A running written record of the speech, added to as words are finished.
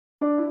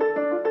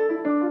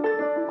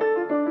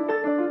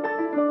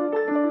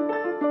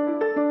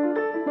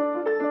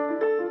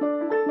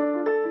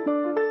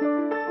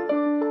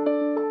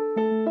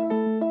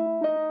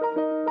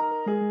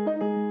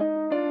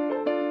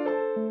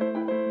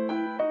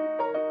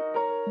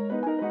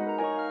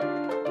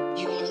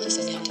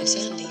for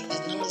Sandy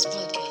at Nora's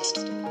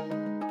podcast.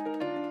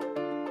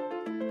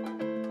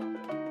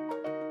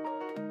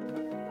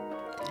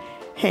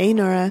 Hey,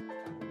 Nora.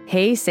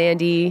 Hey,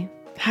 Sandy.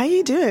 How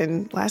you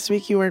doing? Last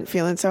week you weren't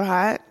feeling so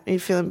hot. Are you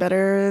feeling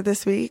better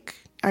this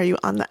week? Are you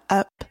on the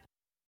up?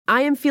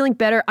 I am feeling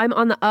better. I'm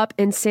on the up.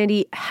 And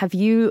Sandy, have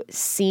you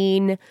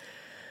seen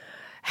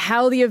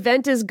how the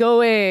event is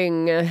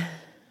going?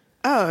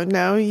 Oh,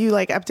 no. You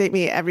update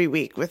me every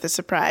week with a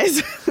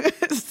surprise.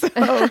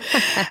 So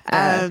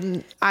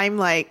I'm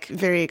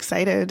very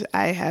excited.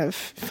 I have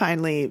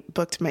finally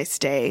booked my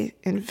stay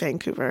in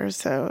Vancouver.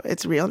 So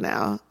it's real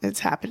now. It's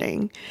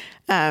happening.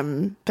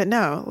 But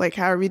no,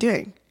 how are we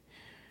doing?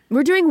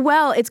 We're doing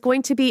well. It's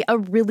going to be a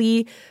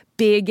really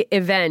big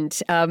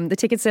event. The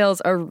ticket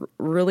sales are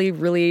really,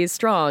 really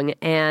strong.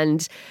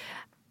 And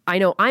I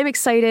know I'm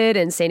excited.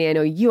 And Sandy, I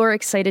know you're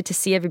excited to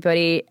see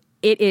everybody.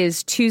 It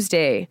is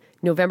Tuesday,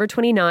 November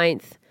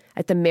 29th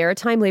at the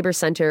Maritime Labour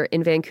Centre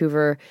in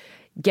Vancouver.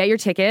 Get your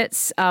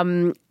tickets.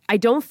 I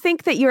don't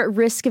think that you're at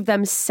risk of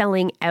them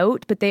selling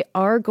out, but they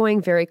are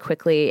going very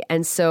quickly.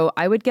 And so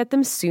I would get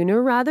them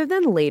sooner rather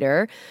than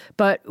later.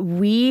 But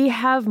we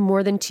have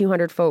more than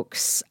 200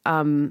 folks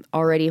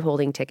already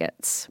holding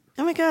tickets.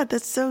 Oh my God,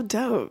 that's so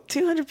dope.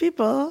 200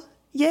 people.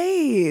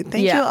 Yay.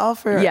 Thank you all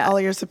for all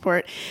your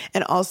support.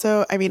 And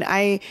also,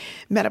 I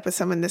met up with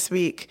someone this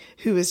week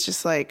who was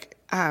just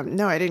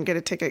no, I didn't get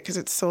a ticket because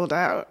it's sold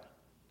out.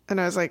 And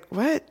I was like,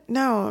 what?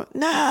 No.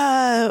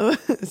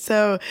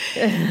 So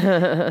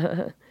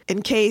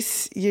in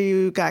case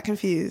you got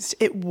confused,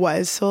 it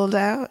was sold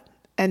out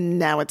and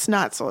now it's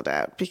not sold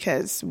out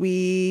because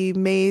we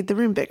made the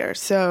room bigger.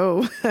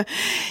 So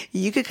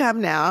you could come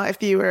now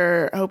if you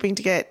were hoping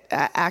to get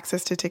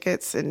access to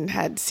tickets and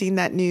had seen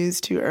that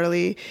news too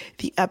early.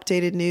 The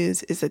updated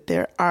news is that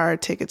there are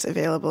tickets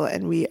available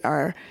and we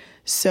are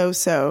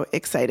so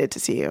excited to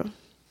see you.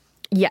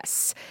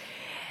 Yes.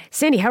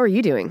 Sandy, how are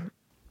you doing?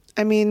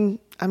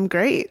 I'm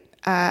great.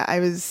 I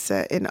was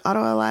in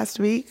Ottawa last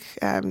week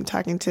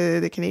talking to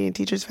the Canadian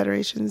Teachers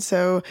Federation.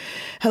 So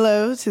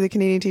hello to the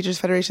Canadian Teachers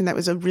Federation. That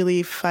was a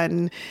really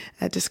fun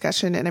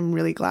discussion, and I'm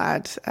really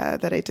glad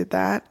that I did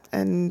that.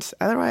 And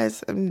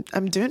otherwise,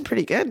 I'm doing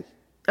pretty good.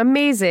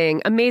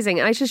 Amazing.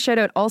 I should shout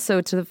out also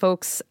to the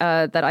folks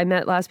that I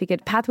met last week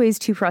at Pathways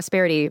to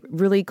Prosperity.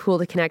 Really cool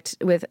to connect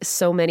with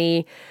so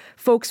many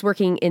folks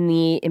working in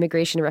the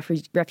immigration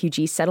and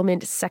refugee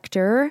settlement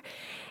sector.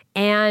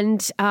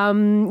 And,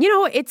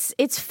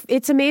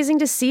 it's amazing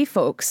to see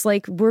folks.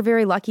 We're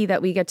very lucky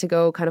that we get to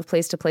go kind of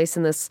place to place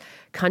in this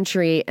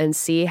country and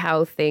see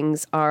how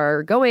things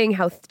are going,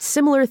 how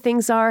similar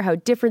things are, how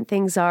different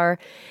things are.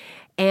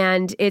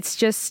 And it's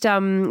just,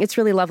 it's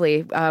really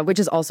lovely, which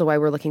is also why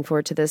we're looking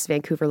forward to this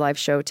Vancouver live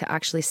show to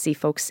actually see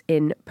folks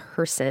in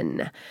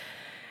person.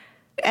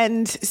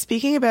 And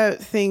speaking about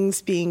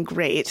things being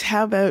great,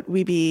 how about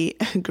we be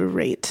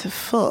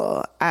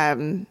grateful?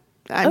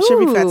 I'm sure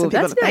we've got some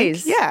people to thank.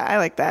 Nice. Yeah, I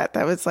like that.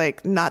 That was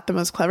not the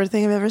most clever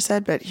thing I've ever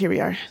said, but here we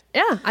are.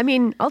 Yeah,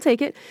 I'll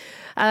take it.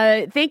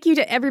 Thank you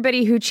to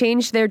everybody who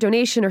changed their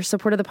donation or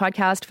supported the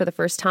podcast for the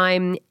first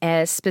time,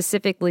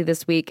 specifically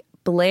this week.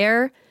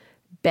 Blair,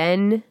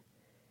 Ben,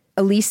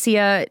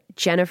 Alicia,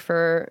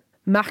 Jennifer,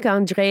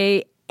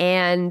 Marc-André,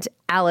 and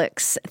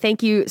Alex.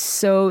 Thank you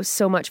so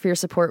much for your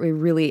support. We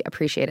really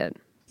appreciate it.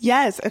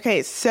 Yes.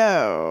 Okay,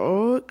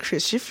 so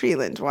Chrystia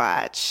Freeland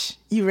watch.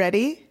 You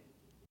ready?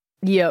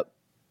 Yep.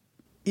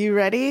 You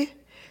ready?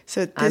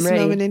 So at this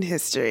moment in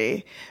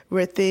history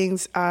where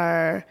things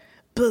are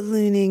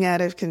ballooning out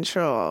of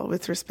control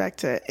with respect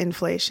to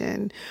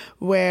inflation,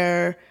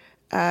 where,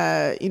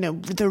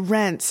 the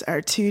rents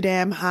are too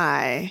damn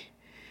high,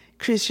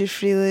 Chrystia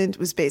Freeland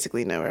was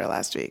basically nowhere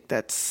last week.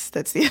 That's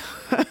the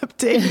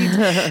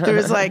update. There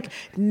was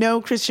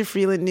no Chrystia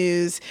Freeland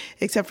news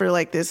except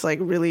for this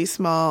really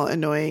small,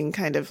 annoying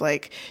kind of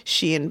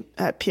she and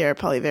Pierre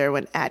Poilievre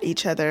went at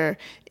each other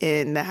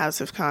in the House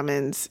of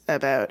Commons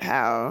about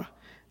how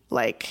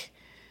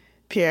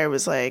Pierre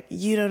was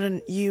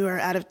you are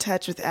out of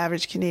touch with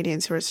average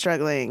Canadians who are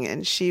struggling,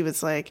 and she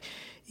was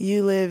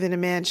you live in a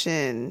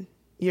mansion.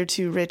 You're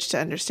too rich to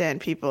understand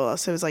people.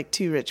 So it was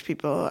two rich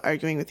people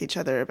arguing with each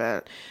other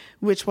about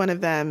which one of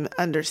them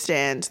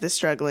understands the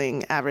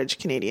struggling average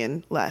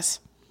Canadian less.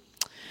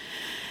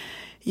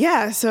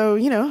 Yeah, so,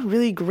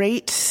 really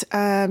great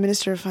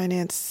Minister of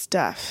Finance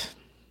stuff.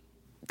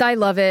 I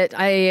love it.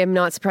 I am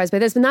not surprised by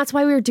this. And that's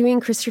why we were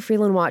doing Chrystia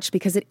Freeland Watch,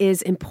 because it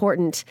is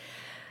important.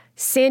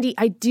 Sandy,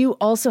 I do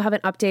also have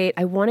an update.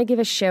 I want to give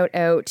a shout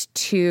out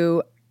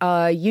to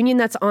a union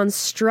that's on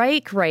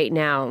strike right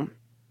now.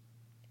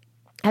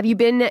 Have you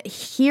been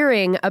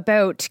hearing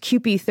about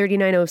CUPE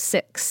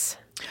 3906?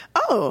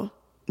 Oh,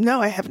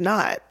 no, I have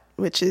not,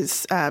 which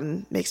is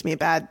makes me a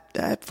bad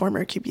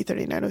former CUPE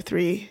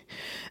 3903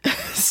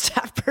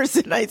 staff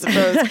person, I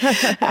suppose.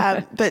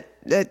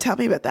 But tell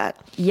me about that.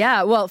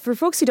 Yeah, well, for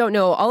folks who don't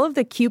know, all of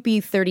the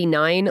CUPE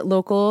 39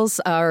 locals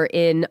are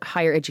in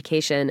higher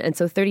education. And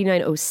so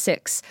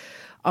 3906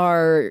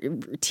 are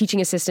teaching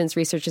assistants,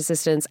 research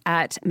assistants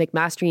at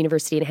McMaster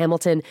University in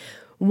Hamilton.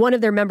 one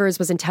of their members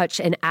was in touch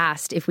and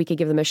asked if we could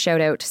give them a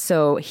shout out.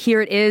 So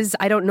here it is.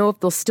 I don't know if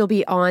they'll still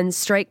be on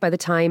strike by the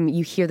time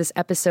you hear this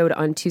episode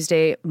on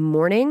Tuesday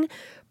morning,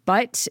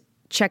 but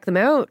check them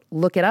out,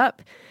 look it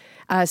up.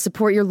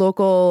 Support your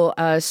local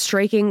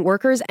striking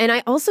workers. And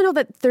I also know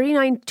that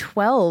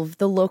 3912,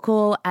 the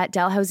local at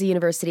Dalhousie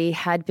University,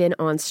 had been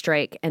on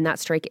strike, and that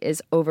strike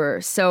is over.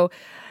 So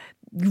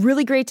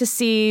really great to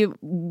see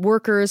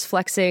workers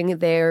flexing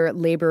their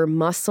labor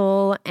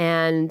muscle.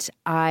 And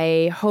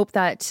I hope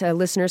that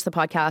listeners to the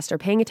podcast are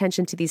paying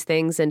attention to these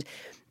things. And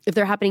if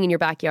they're happening in your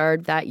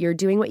backyard, that you're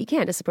doing what you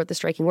can to support the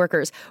striking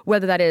workers,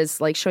 whether that is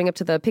like showing up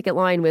to the picket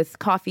line with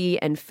coffee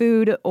and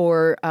food,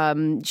 or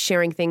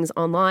sharing things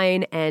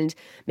online and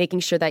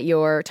making sure that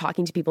you're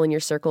talking to people in your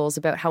circles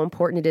about how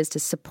important it is to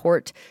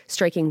support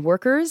striking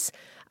workers.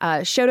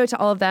 Shout out to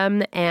all of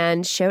them,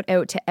 and shout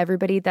out to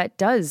everybody that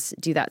does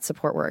do that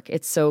support work.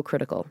 It's so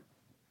critical.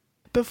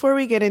 Before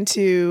we get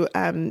into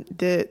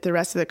the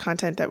rest of the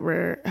content that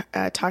we're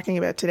talking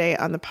about today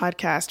on the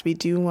podcast, we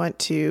do want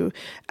to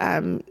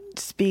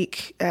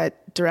speak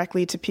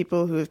directly to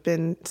people who have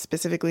been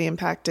specifically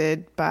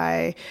impacted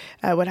by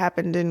what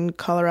happened in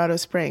Colorado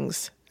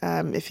Springs.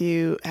 If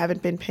you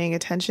haven't been paying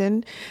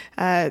attention,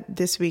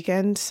 this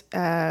weekend,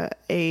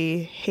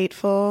 a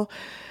hateful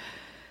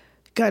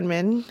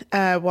gunman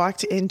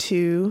walked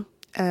into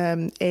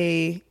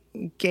a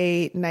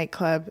gay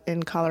nightclub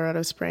in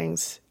Colorado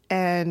Springs,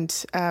 and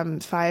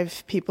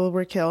 5 people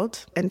were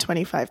killed and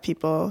 25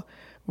 people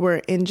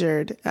were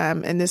injured.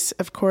 And this,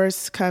 of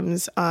course,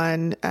 comes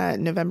on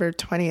November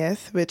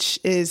 20th, which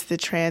is the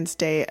Trans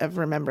Day of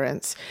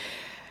Remembrance.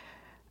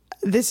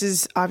 This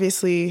is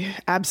obviously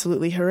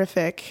absolutely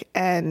horrific,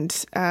 and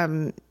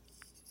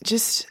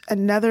just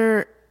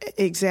another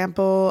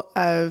example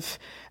of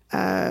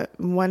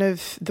one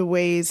of the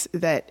ways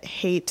that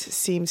hate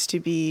seems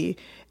to be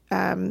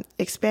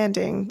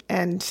expanding,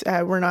 and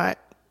we're not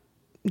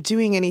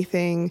doing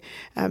anything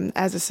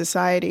as a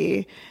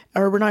society,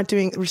 or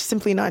we're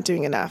simply not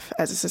doing enough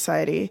as a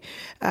society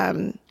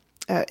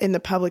in the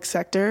public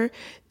sector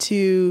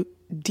to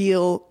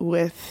deal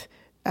with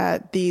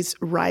these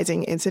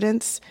rising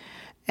incidents.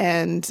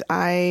 And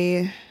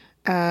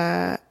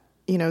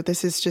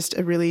this is just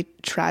a really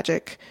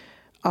tragic,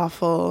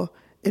 awful,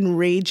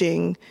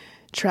 enraging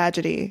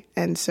tragedy.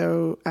 And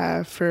so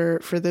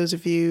for those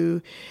of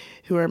you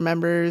who are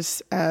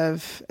members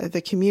of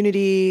the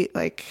community,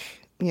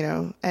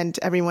 and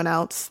everyone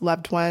else,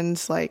 loved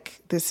ones, I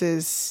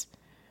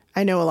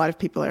know a lot of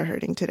people are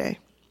hurting today.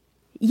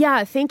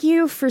 Yeah, thank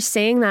you for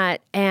saying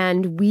that.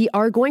 And we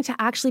are going to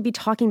actually be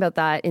talking about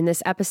that in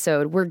this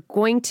episode. We're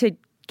going to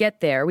get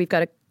there. We've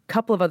got a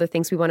couple of other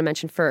things we want to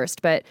mention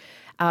first, but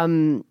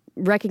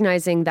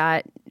recognizing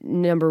that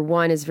number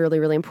one is really,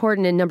 really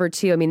important. And number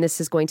two, this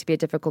is going to be a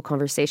difficult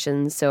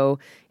conversation. So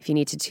if you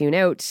need to tune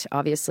out,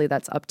 obviously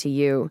that's up to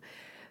you.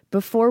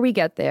 Before we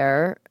get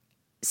there,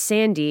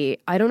 Sandy,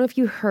 I don't know if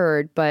you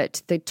heard,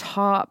 but the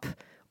top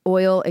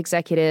oil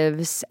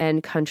executives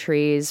and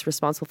countries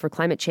responsible for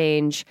climate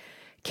change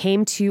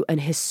came to an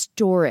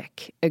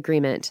historic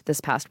agreement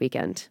this past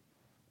weekend.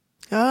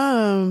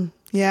 Yeah?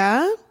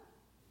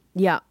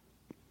 Yeah.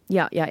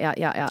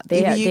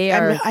 They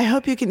are. I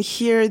hope you can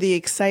hear the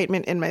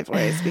excitement in my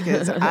voice,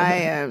 because I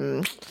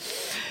am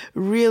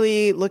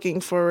really looking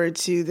forward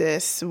to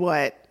this,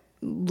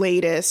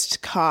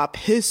 latest COP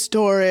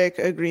historic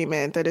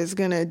agreement that is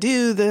going to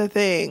do the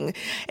thing.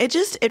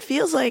 It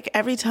feels like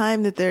every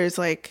time that there's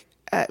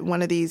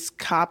one of these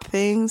COP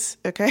things,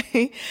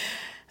 okay,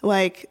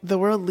 the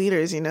world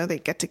leaders, they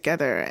get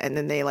together and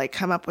then they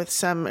come up with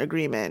some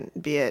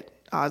agreement, be it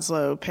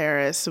Oslo,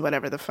 Paris,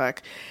 whatever the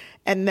fuck.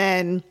 And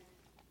then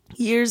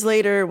years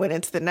later, when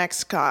it's the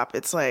next COP,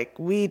 it's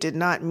we did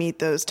not meet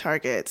those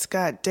targets.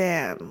 God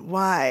damn.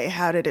 Why?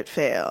 How did it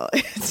fail?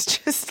 It's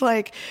just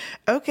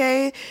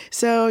okay.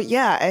 So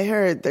yeah, I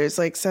heard there's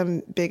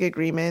some big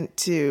agreement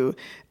to,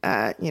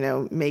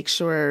 make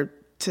sure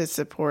to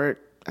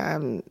support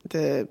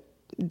the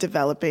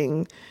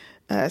developing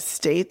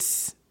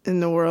states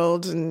in the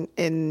world, and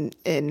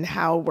in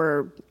how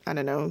we're,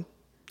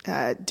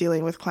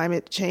 dealing with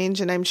climate change.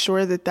 And I'm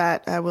sure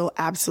that will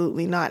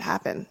absolutely not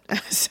happen.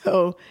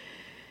 So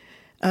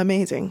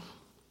amazing.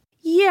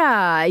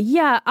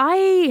 Yeah.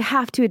 I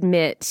have to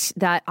admit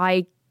that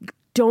I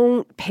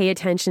don't pay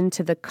attention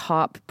to the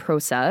COP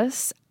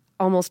process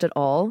almost at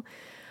all.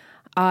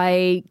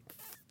 I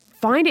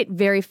find it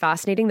very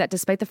fascinating that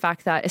despite the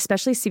fact that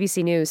especially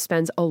CBC News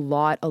spends a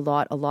lot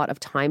of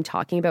time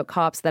talking about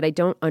COPs, that I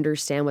don't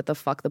understand what the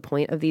fuck the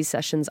point of these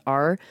sessions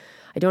are.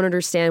 I don't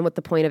understand what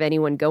the point of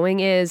anyone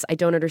going is. I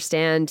don't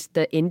understand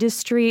the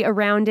industry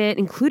around it,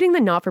 including the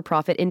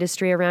not-for-profit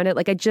industry around it.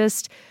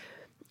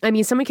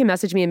 Someone can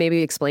message me and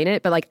maybe explain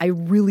it, but I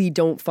really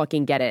don't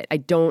fucking get it. I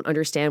don't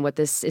understand what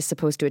this is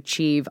supposed to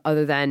achieve,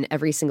 other than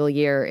every single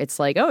year it's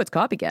it's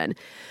COP again.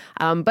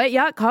 But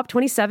yeah,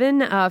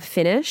 COP27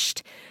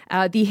 finished.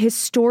 The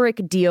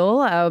historic deal,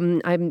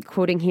 I'm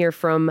quoting here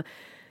from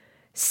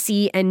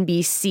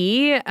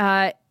CNBC,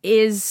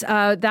 is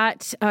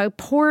that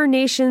poor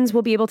nations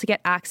will be able to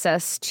get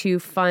access to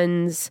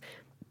funds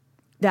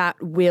that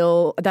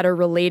are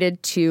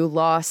related to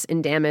loss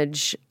and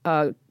damage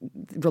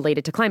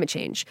related to climate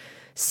change.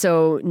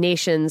 So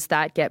nations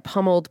that get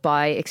pummeled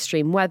by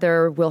extreme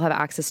weather will have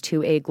access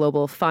to a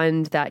global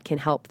fund that can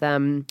help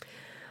them,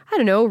 I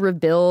don't know,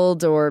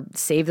 rebuild or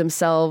save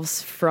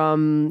themselves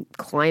from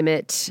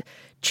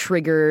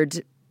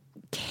climate-triggered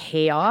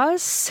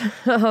chaos.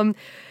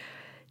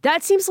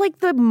 That seems like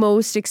the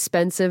most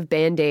expensive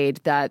Band-Aid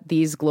that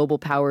these global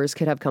powers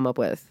could have come up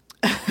with.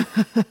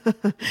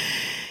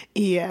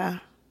 Yeah.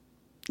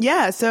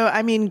 Yeah. So,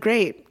 I mean,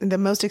 great. The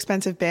most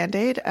expensive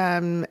Band-Aid.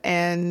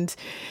 And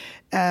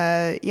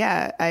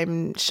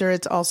I'm sure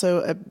it's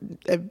also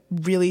a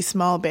really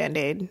small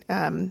Band-Aid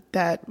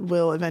that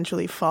will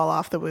eventually fall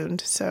off the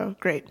wound. So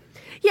great.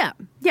 Yeah.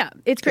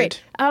 It's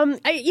great.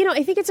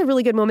 I think it's a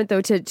really good moment,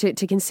 though,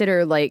 to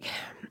consider, like,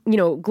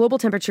 global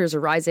temperatures are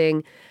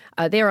rising.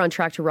 They are on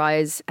track to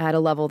rise at a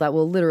level that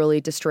will literally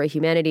destroy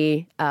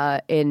humanity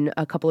in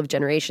a couple of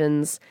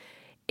generations.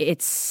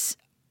 It's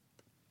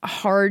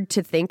hard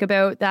to think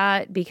about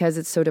that because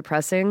it's so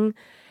depressing.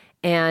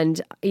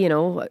 And,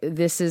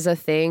 this is a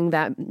thing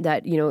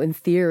that in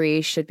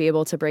theory should be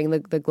able to bring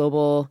the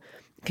global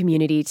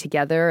community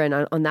together.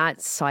 And on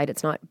that side,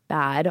 it's not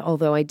bad.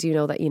 Although I do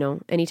know that,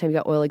 anytime you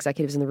got oil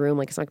executives in the room,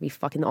 like, it's not gonna be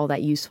fucking all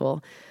that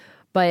useful.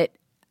 But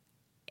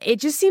it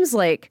just seems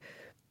like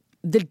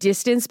the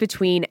distance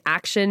between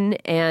action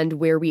and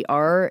where we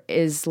are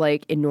is,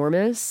 like,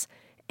 enormous.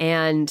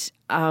 And,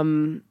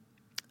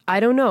 I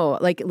don't know,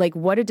 like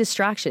what a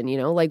distraction,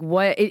 like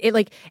what it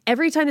like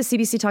every time the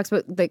CBC talks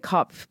about the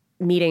COP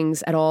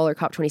meetings at all, or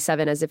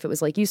COP27, as if it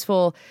was, like,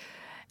 useful.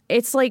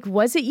 It's like,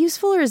 was it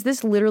useful, or is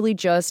this literally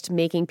just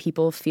making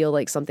people feel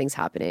like something's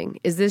happening?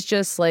 Is this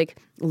just, like,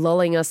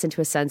 lulling us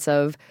into a sense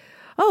of,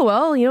 oh,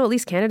 well, at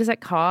least Canada's at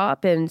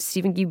COP, and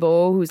Stephen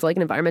Guilbeault, who's, like,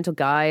 an environmental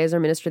guy, is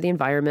our Minister of the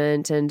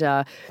Environment, and,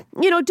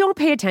 don't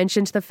pay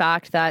attention to the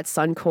fact that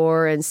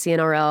Suncor and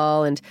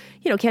CNRL and,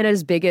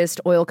 Canada's biggest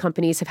oil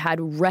companies have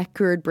had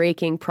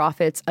record-breaking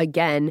profits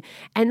again,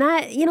 and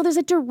that, there's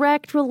a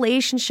direct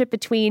relationship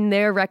between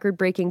their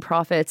record-breaking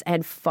profits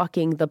and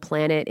fucking the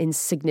planet in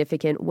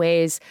significant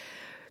ways.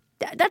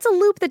 That's a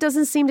loop that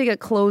doesn't seem to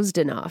get closed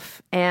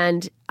enough.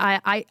 And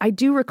I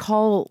do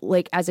recall,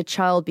 like, as a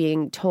child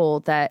being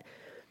told that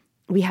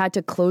we had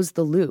to close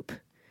the loop.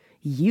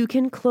 You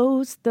can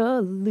close the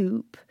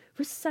loop.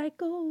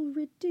 Recycle,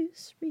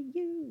 reduce,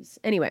 reuse.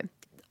 Anyway,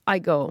 I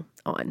go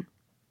on.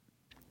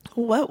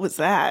 What was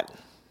that?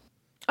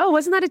 Oh,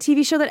 wasn't that a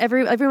TV show that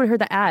everyone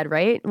heard the ad,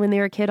 right? When they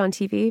were a kid on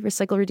TV,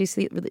 recycle, reduce,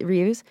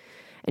 reuse,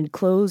 and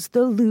close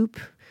the loop.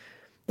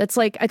 That's,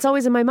 like, it's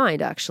always in my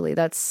mind, actually.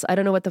 I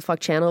don't know what the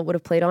fuck channel it would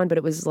have played on, but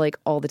it was, like,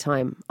 all the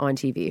time on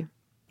TV.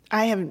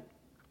 I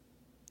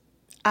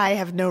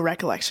have no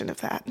recollection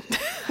of that.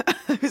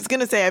 I was going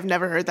to say I've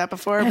never heard that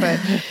before, but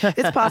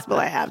it's possible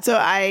I have. So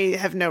I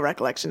have no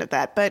recollection of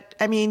that. But,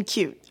 I mean,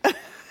 cute.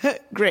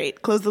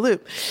 Great. Close the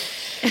loop.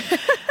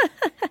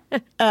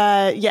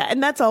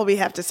 And that's all we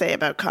have to say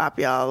about COP,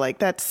 y'all. Like,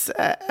 that's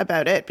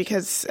about it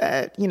because,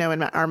 in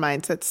our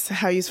minds, that's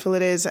how useful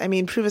it is. I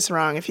mean, prove us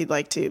wrong if you'd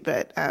like to,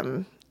 but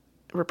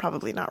we're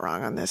probably not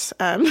wrong on this.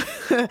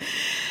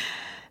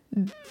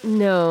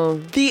 No.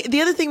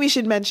 The other thing we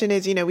should mention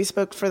is, we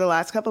spoke for the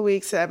last couple of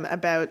weeks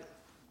about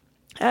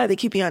the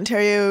QP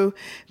Ontario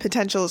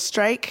potential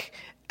strike.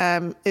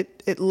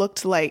 It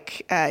looked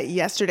like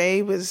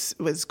yesterday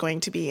was going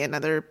to be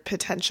another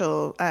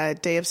potential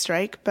day of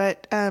strike,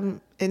 but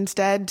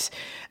instead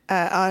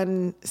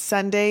on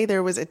Sunday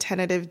there was a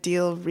tentative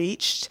deal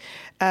reached.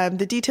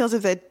 The details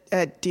of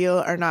that deal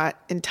are not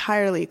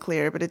entirely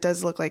clear, but it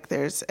does look like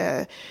there's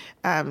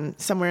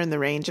somewhere in the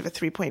range of a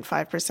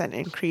 3.5%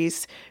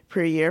 increase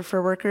per year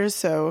for workers.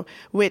 So,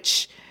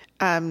 which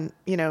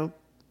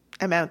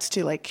amounts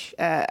to like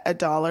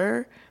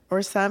 $1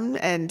 or some,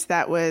 and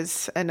that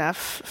was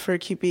enough for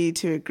QP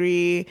to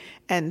agree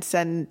and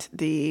send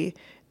the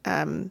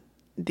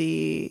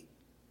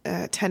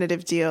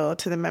tentative deal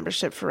to the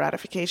membership for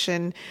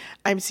ratification.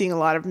 I'm seeing a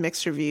lot of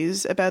mixed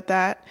reviews about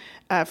that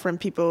from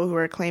people who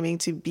are claiming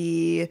to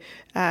be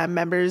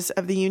members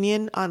of the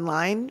union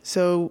online.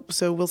 So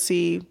we'll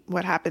see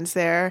what happens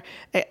there.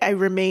 I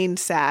remain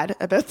sad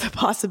about the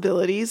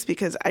possibilities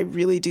because I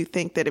really do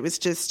think that it was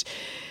just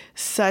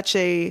such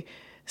a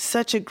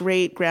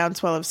great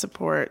groundswell of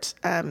support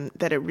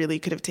that it really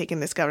could have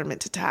taken this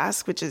government to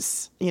task, which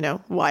is,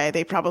 why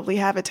they probably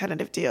have a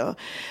tentative deal.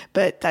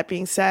 But that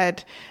being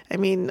said, I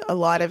mean, a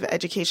lot of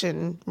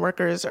education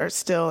workers are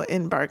still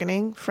in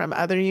bargaining from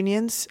other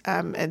unions.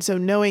 And so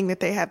knowing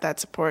that they have that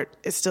support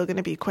is still going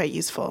to be quite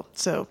useful.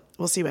 So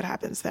we'll see what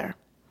happens there.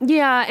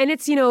 Yeah, and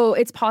it's,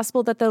 it's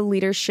possible that the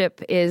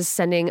leadership is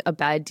sending a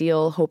bad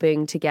deal,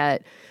 hoping to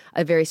get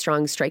a very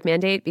strong strike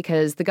mandate,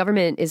 because the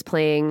government is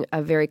playing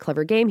a very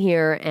clever game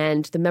here,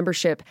 and the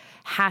membership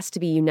has to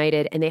be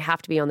united and they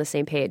have to be on the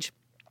same page.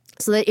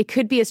 So that it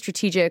could be a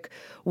strategic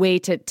way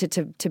to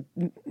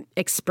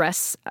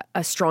express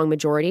a strong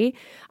majority.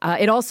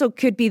 It also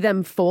could be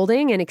them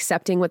folding and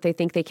accepting what they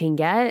think they can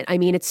get. I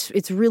mean,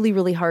 it's really,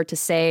 really hard to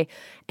say.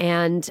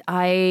 And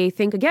I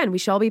think, again, we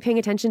should all be paying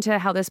attention to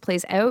how this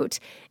plays out,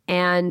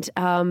 and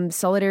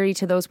solidarity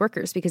to those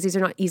workers, because these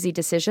are not easy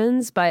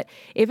decisions. But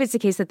if it's the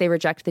case that they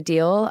reject the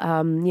deal,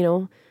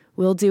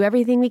 we'll do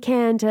everything we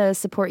can to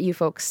support you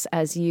folks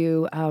as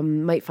you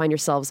might find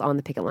yourselves on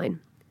the picket line.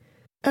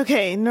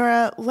 Okay,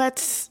 Nora,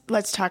 let's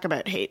talk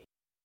about hate.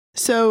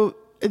 So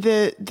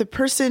the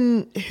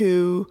person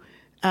who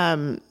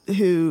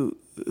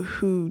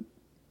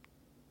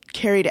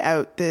carried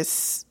out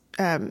this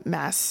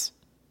mass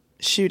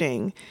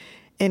shooting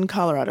in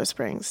Colorado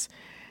Springs,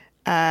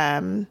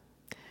 there's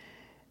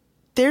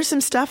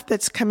some stuff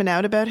that's coming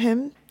out about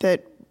him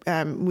that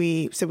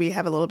we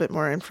have a little bit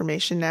more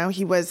information now.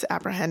 He was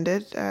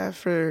apprehended,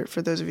 for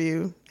those of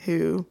you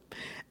who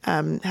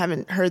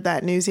haven't heard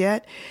that news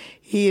yet.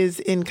 He is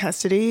in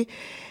custody.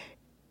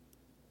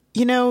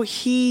 You know,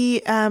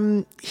 he's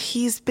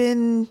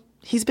been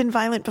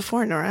violent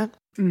before, Nora.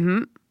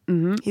 Mm-hmm.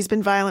 Mm-hmm. He's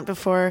been violent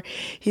before.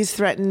 He's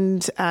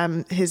threatened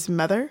his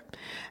mother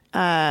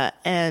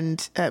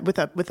and with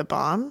a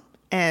bomb,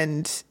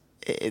 and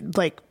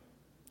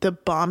the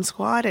bomb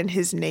squad and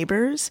his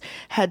neighbors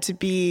had to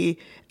be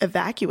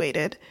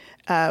evacuated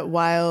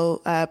while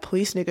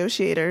police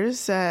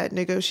negotiators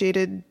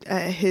negotiated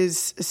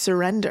his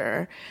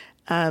surrender.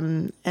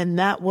 And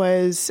that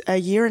was a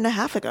year and a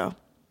half ago.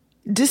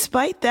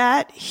 Despite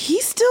that, he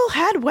still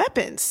had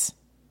weapons.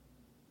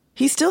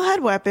 He still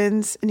had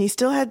weapons, and he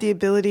still had the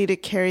ability to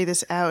carry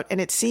this out. And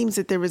it seems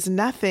that there was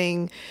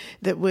nothing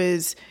that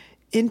was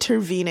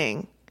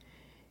intervening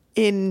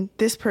in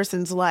this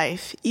person's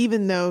life,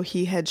 even though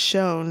he had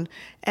shown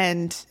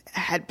and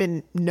had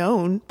been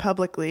known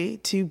publicly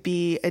to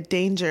be a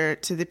danger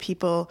to the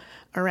people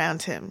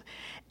around him.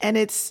 And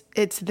it's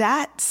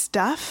that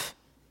stuff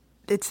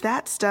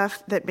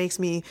that makes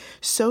me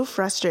so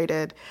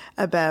frustrated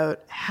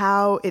about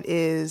how it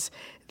is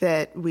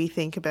that we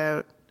think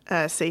about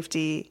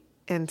safety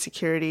and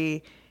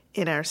security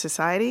in our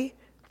society.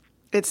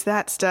 It's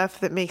that stuff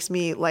that makes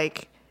me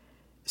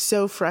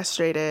so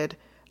frustrated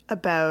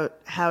about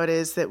how it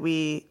is that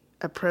we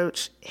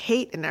approach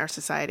hate in our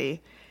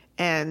society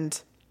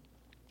and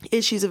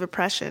issues of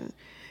oppression.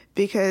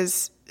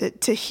 Because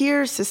to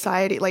hear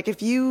society,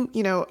 if you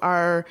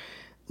are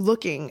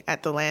looking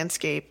at the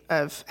landscape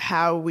of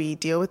how we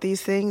deal with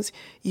these things,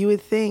 you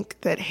would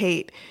think that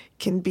hate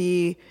can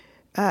be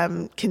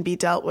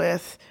dealt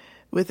with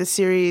a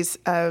series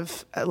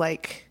of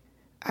lunch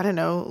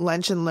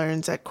and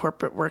learns at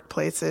corporate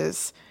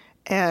workplaces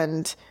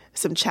and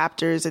some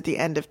chapters at the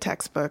end of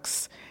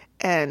textbooks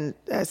and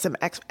some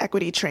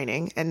equity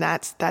training, and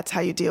that's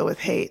how you deal with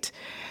hate.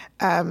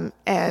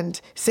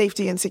 And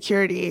safety and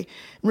security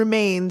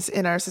remains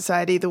in our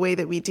society the way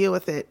that we deal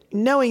with it,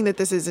 knowing that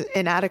this is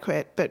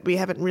inadequate, but we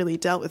haven't really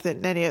dealt with it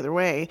in any other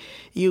way.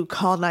 You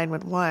call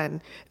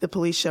 911, the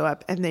police show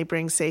up, and they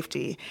bring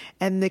safety.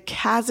 And the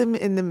chasm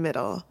in the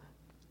middle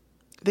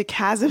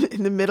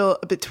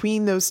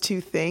between those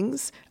two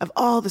things of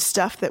all the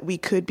stuff that we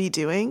could be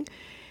doing,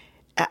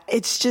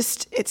 it's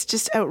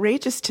just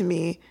outrageous to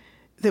me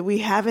that we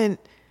haven't,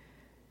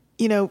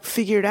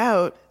 figured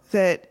out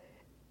that,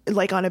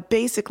 on a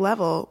basic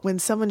level, when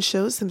someone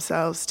shows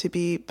themselves to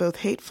be both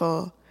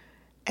hateful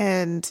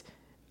and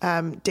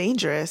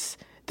dangerous,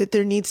 that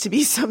there needs to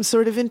be some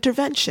sort of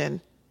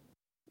intervention.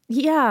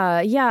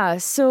 Yeah.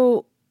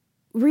 So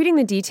reading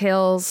the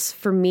details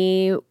for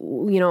me,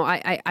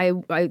 I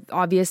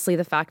obviously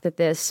the fact that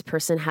this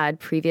person had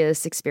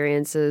previous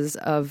experiences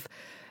of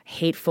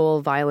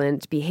hateful,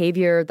 violent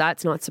behavior,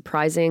 that's not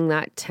surprising.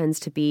 That tends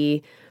to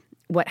be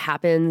what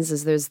happens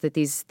is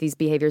these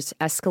behaviors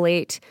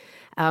escalate.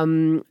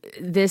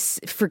 This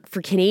for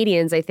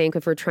Canadians, I think,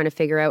 if we're trying to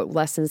figure out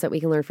lessons that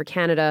we can learn for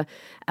Canada,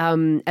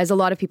 as a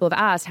lot of people have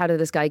asked, how did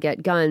this guy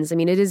get guns? I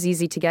mean, it is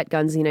easy to get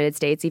guns in the United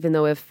States, even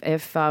though if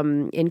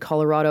in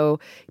Colorado,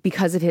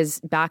 because of his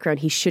background,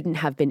 he shouldn't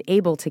have been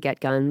able to get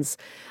guns.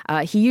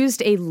 He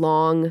used a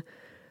long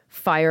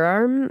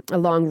firearm, a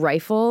long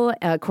rifle,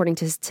 according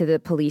to the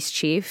police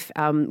chief,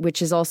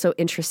 which is also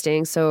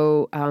interesting.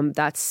 So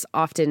that's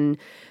often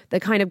the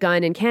kind of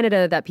gun in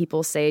Canada that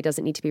people say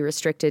doesn't need to be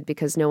restricted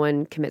because no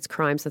one commits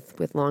crimes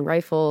with long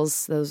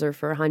rifles. Those are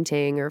for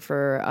hunting or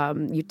for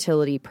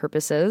utility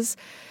purposes.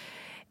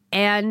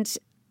 And,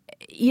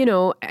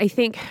 I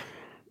think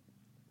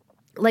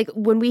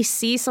when we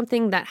see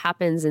something that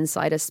happens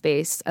inside a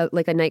space,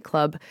 like a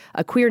nightclub,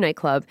 a queer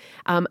nightclub,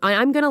 I'm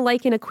going to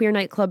liken a queer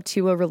nightclub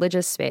to a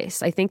religious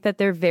space. I think that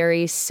they're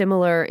very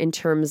similar in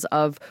terms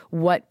of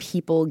what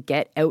people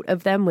get out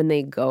of them when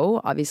they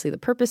go. Obviously, the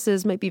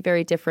purposes might be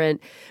very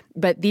different,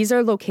 but these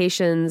are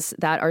locations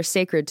that are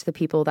sacred to the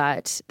people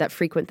that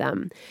frequent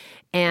them.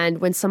 And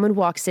when someone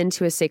walks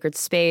into a sacred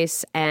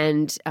space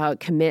and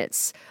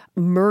commits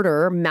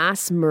murder,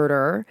 mass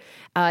murder,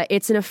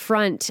 it's an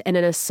affront and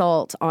an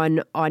assault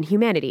on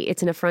humanity.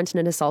 It's an affront and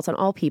an assault on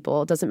all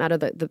people. It doesn't matter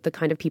the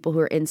kind of people who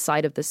are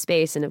inside of the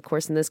space. And of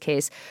course, in this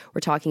case,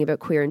 we're talking about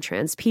queer and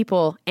trans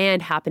people,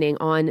 and happening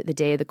on the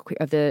day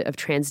of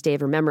Trans Day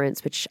of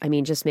Remembrance, which, I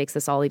mean, just makes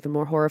this all even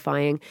more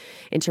horrifying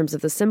in terms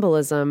of the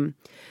symbolism.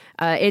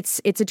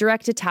 It's a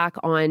direct attack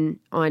on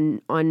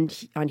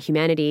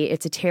humanity.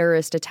 It's a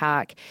terrorist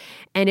attack,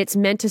 and it's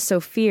meant to sow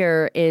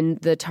fear in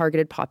the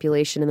targeted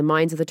population, in the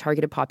minds of the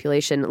targeted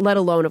population, let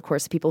alone, of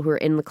course, the people who are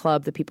in the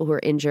club, the people who are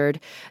injured,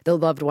 the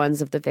loved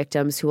ones of the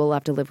victims who will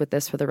have to live with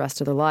this for the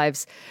rest of their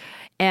lives.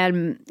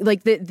 And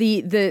like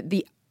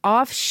the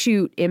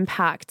offshoot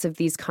impacts of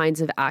these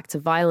kinds of acts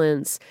of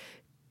violence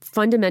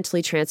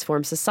fundamentally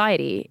transform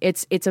society.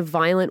 It's a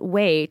violent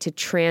way to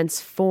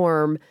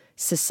transform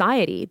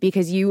society,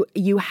 because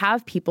you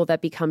have people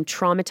that become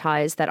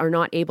traumatized, that are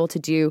not able to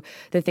do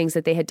the things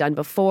that they had done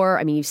before.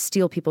 I mean, you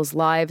steal people's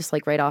lives,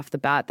 like right off the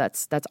bat.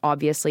 That's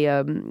obviously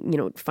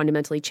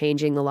fundamentally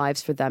changing the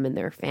lives for them and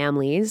their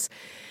families.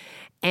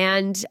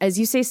 And as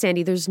you say,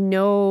 Sandy, there's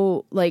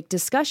no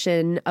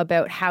discussion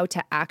about how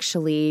to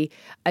actually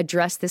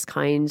address this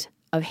kind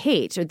of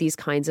hate or these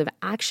kinds of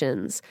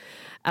actions.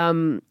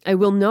 I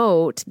will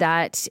note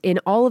that in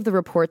all of the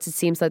reports, it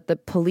seems that the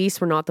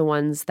police were not the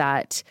ones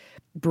that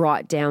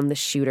brought down the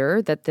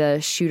shooter, that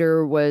the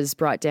shooter was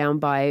brought down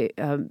by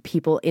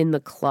people in the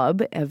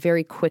club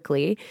very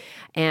quickly,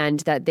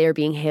 and that they're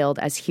being hailed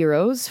as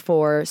heroes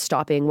for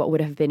stopping what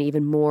would have been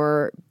even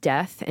more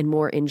death and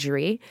more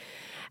injury.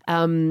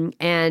 And,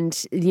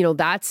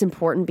 that's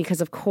important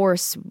because, of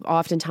course,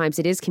 oftentimes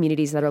it is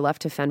communities that are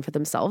left to fend for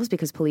themselves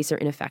because police are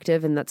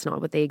ineffective and that's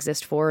not what they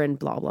exist for, and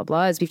blah, blah,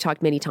 blah, as we've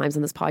talked many times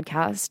on this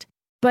podcast.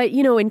 But,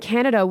 in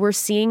Canada, we're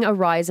seeing a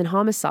rise in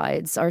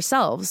homicides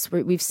ourselves.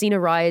 We've seen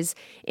a rise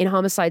in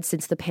homicides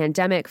since the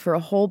pandemic for a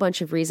whole bunch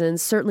of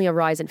reasons, certainly a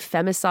rise in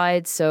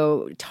femicide,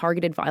 so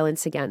targeted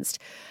violence against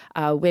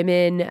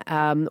women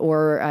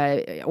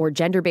or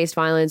gender-based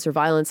violence, or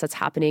violence that's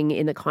happening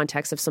in the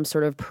context of some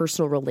sort of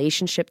personal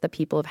relationship that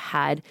people have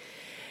had.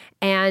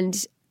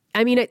 And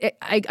I mean,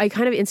 I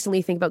kind of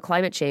instantly think about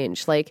climate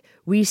change. Like,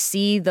 we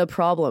see the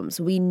problems.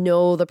 We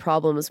know the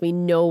problems. We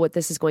know what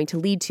this is going to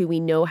lead to. We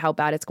know how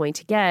bad it's going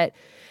to get.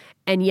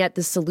 And yet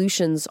the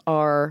solutions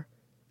are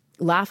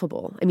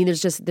laughable. I mean,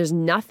 there's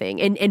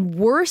nothing. And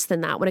worse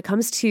than that, when it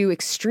comes to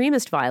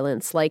extremist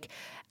violence, like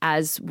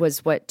as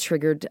was what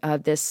triggered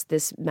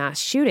this mass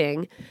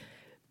shooting,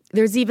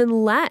 there's even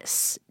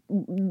less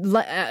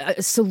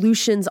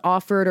solutions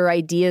offered or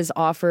ideas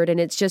offered, and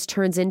it just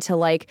turns into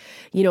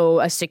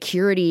a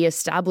security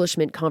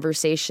establishment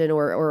conversation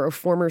or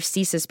former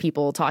CSIS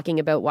people talking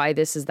about why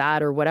this is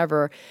that or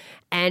whatever.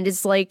 And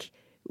it's like,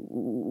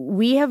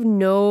 we have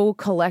no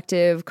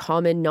collective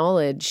common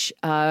knowledge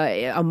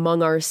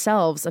among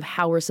ourselves of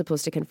how we're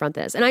supposed to confront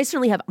this. And I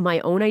certainly have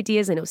my own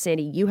ideas. I know,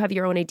 Sandy, you have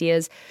your own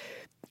ideas,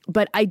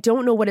 but I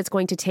don't know what it's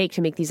going to take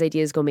to make these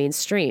ideas go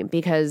mainstream,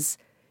 because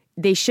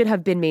they should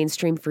have been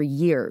mainstream for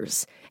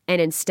years. And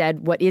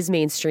instead, what is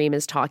mainstream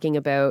is talking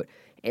about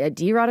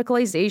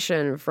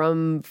de-radicalization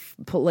from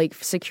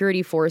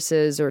security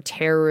forces or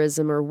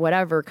terrorism or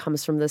whatever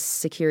comes from the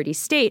security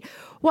state,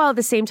 while at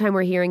the same time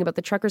we're hearing about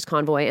the truckers'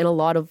 convoy and a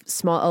lot of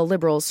small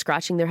liberals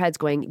scratching their heads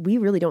going, we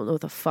really don't know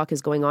what the fuck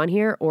is going on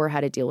here or how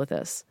to deal with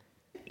this.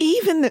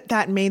 Even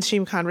that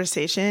mainstream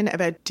conversation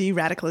about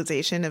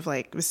de-radicalization of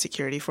with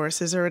security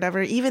forces or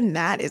whatever, even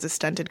that is a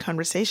stunted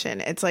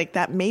conversation. It's like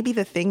that may be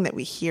the thing that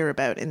we hear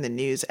about in the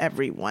news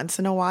every once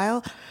in a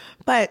while,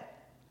 but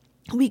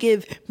we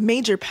give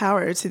major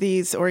power to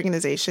these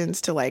organizations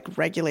to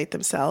regulate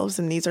themselves.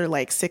 And these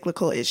are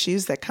cyclical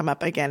issues that come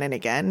up again and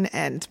again.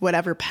 And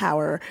whatever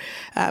power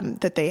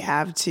that they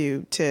have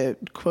to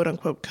quote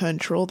unquote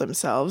control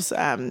themselves,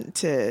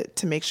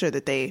 to make sure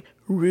that they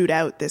root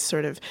out this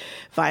sort of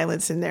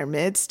violence in their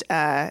midst,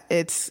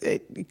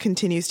 it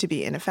continues to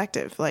be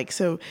ineffective.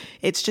 So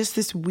it's just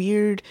this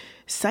weird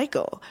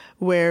cycle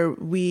where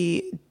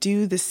we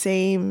do the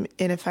same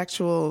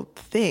ineffectual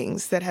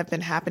things that have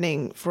been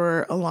happening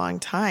for a long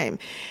time.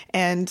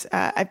 And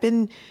I've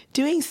been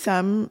doing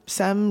some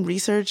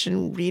research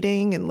and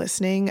reading and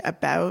listening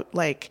about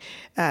white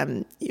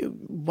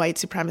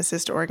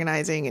supremacist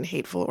organizing and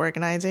hateful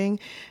organizing,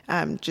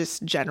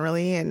 just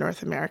generally in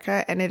North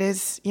America. And it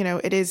is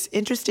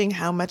interesting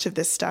how much of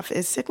this stuff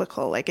is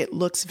cyclical. It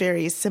looks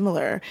very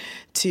similar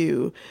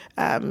to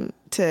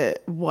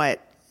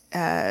what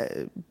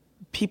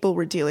people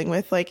were dealing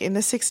with in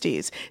the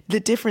 60s. The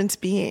difference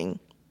being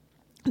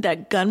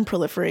that gun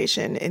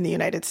proliferation in the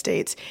United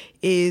States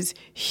is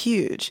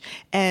huge.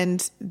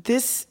 And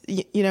this,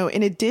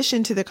 in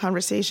addition to the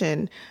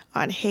conversation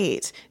on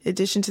hate, in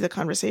addition to the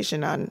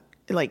conversation on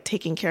like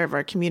taking care of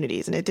our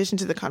communities, in addition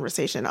to the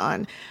conversation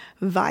on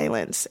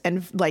violence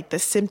and like the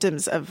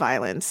symptoms of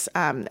violence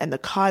and the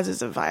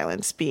causes of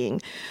violence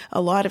being a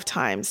lot of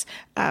times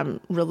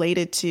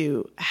related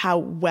to how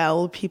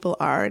well people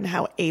are and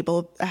how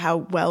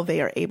well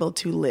they are able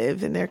to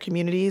live in their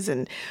communities,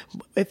 and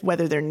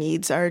whether their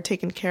needs are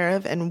taken care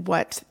of, and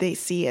what they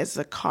see as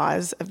the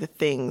cause of the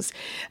things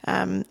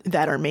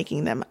that are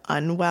making them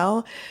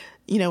unwell.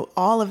 You know,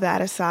 all of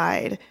that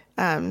aside,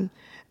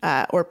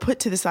 or put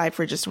to the side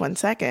for just 1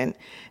 second,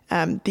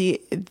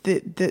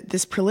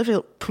 this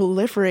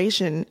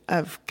proliferation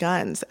of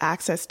guns,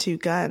 access to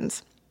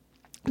guns,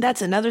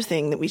 that's another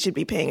thing that we should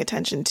be paying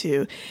attention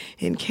to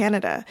in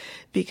Canada,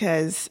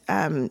 because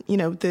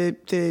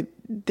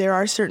there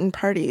are certain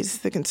parties,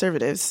 the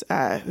Conservatives,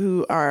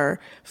 who are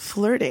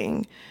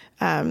flirting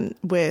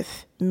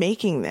with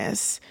making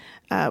this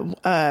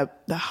the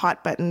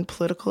hot button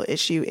political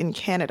issue in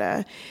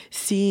Canada,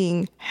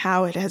 seeing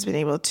how it has been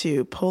able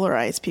to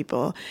polarize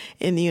people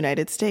in the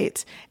United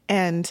States.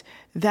 And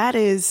that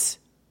is,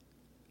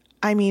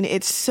 I mean,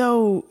 it's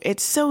so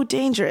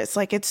dangerous.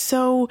 Like, it's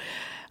so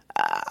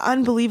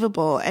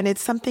unbelievable. And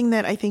it's something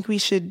that I think we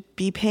should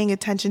be paying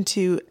attention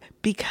to,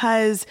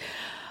 because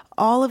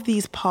all of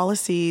these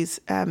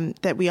policies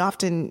that we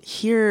often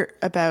hear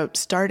about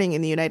starting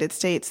in the United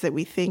States that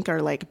we think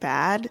are like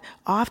bad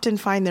often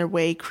find their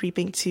way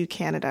creeping to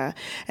Canada.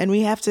 And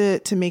we have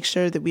to make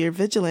sure that we are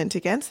vigilant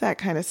against that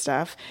kind of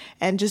stuff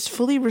and just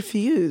fully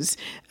refuse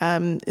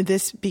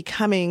this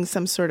becoming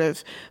some sort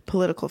of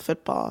political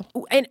football.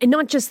 And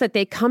not just that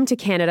they come to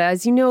Canada.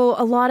 As you know,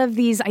 a lot of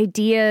these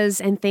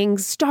ideas and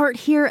things start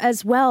here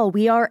as well.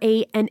 We are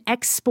an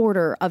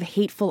exporter of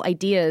hateful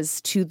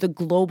ideas to the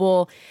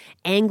global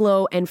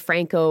Anglo and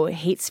Franco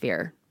hate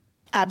sphere.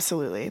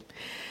 Absolutely.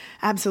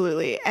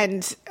 Absolutely.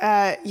 And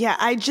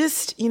I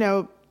just,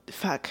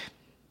 fuck.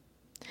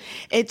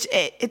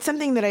 It's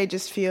something that I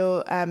just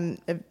feel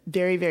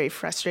very, very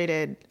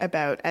frustrated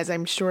about, as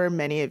I'm sure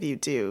many of you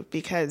do,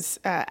 because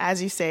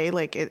as you say,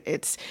 like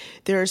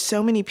there are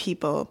so many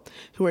people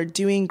who are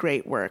doing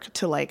great work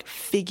to like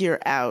figure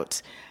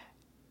out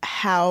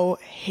how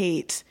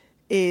hate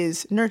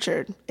is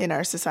nurtured in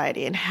our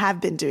society, and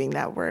have been doing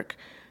that work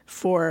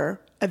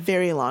for a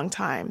very long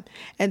time.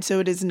 And so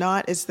it is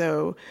not as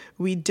though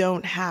we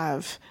don't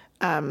have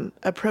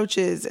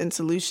approaches and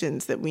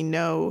solutions that we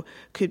know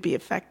could be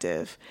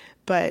effective,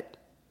 but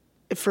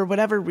for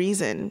whatever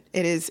reason,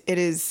 it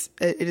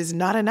is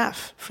not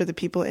enough for the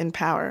people in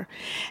power.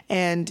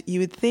 And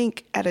you would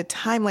think at a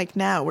time like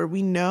now, where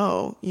we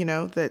know,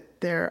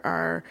 that there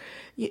are,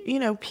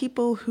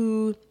 people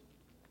who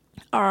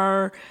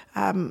are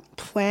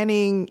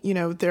planning,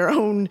 their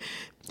own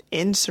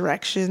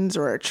insurrections,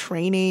 or are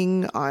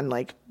training on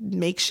like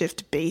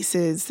makeshift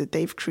bases that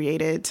they've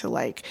created to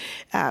like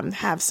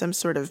have some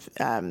sort of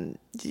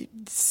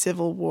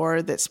civil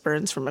war that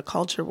spurns from a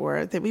culture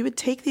war, that we would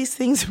take these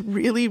things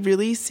really,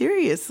 really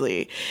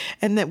seriously,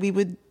 and that we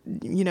would,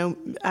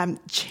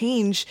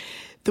 change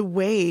the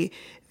way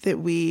that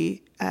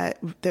we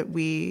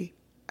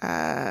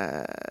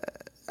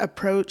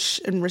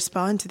approach and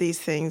respond to these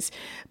things,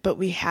 but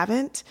we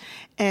haven't.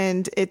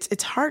 And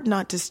it's hard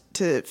not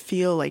to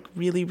feel like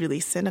really, really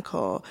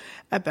cynical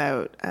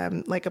about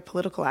like a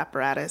political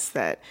apparatus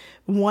that,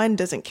 one,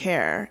 doesn't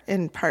care,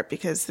 in part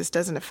because this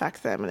doesn't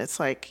affect them. And it's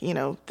like,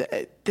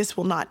 this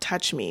will not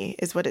touch me,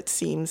 is what it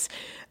seems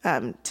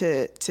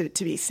to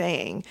be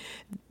saying.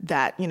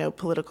 That,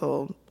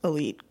 political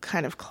elite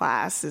kind of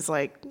class is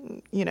like,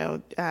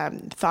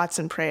 thoughts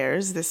and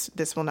prayers,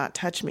 this will not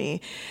touch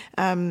me.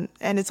 And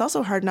it's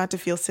also hard not to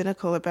feel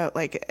cynical about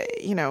like,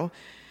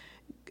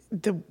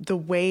 the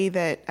way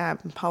that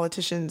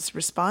politicians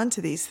respond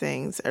to these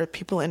things, or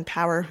people in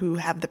power who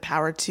have the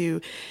power to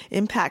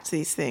impact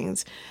these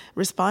things,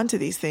 respond to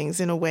these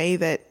things in a way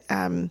that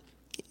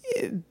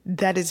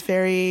that is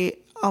very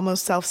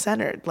almost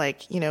self-centered.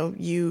 Like,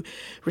 you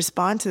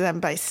respond to them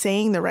by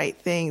saying the right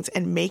things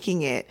and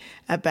making it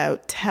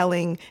about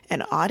telling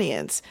an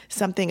audience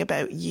something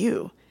about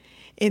you,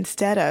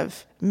 instead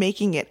of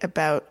making it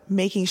about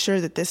making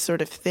sure that this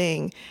sort of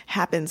thing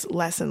happens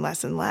less and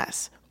less and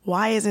less.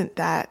 Why isn't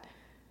that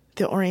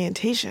the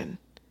orientation?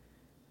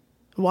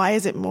 Why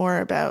is it more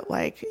about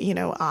like,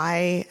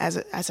 I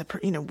as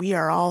a we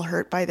are all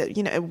hurt by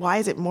that, why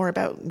is it more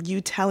about you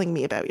telling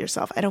me about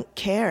yourself? I don't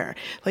care.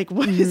 Like,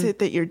 what is it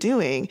that you're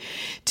doing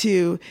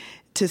to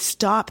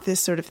stop this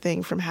sort of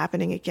thing from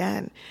happening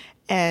again?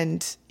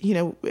 And,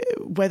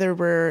 whether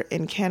we're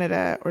in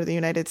Canada or the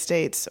United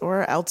States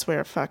or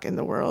elsewhere in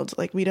the world,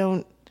 like, we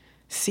don't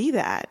see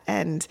that.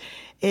 And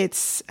it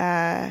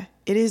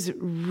is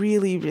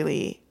really,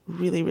 really,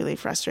 really, really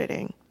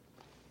frustrating.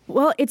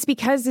 Well, it's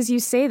because, as you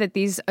say, that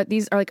these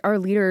are like, our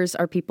leaders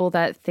are people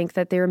that think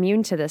that they're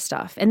immune to this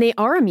stuff, and they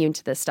are immune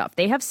to this stuff.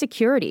 They have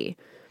security.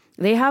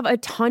 They have a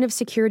ton of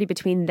security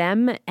between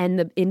them and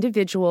the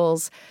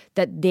individuals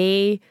that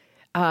they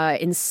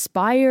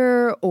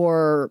inspire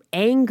or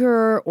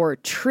anger or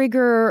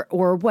trigger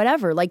or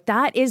whatever. Like,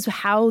 that is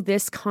how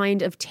this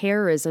kind of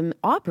terrorism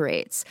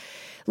operates.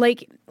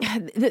 Like,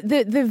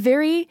 the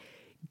very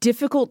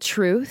difficult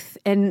truth,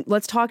 and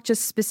let's talk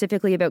just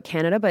specifically about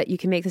Canada, but you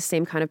can make the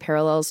same kind of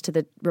parallels to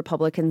the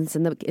Republicans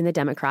and the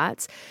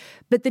Democrats.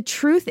 But the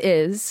truth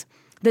is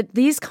that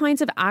these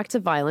kinds of acts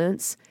of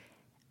violence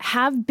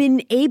have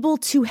been able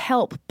to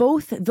help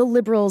both the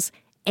Liberals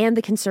and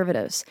the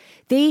Conservatives.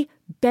 They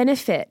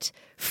benefit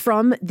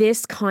from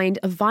this kind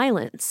of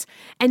violence,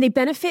 and they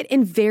benefit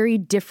in very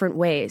different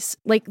ways.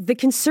 Like the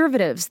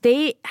Conservatives,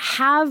 they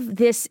have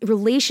this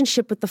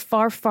relationship with the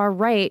far, far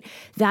right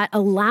that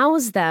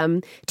allows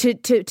them to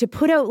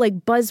put out like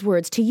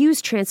buzzwords, to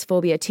use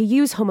transphobia, to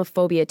use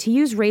homophobia, to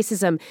use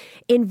racism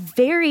in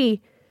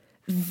very,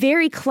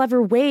 very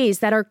clever ways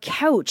that are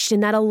couched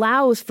and that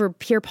allows for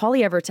Pierre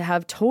Poilievre to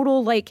have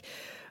total like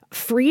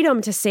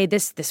freedom to say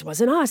this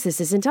wasn't us, this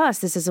isn't us,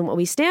 this isn't what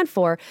we stand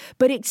for.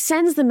 But it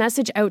sends the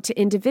message out to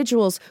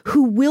individuals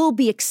who will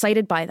be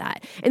excited by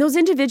that. And those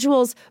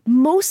individuals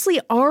mostly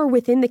are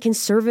within the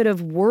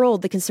conservative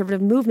world, the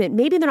conservative movement.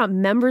 Maybe they're not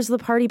members of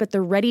the party, but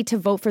they're ready to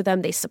vote for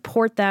them. They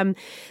support them.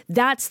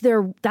 That's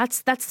where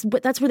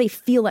they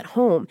feel at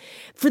home.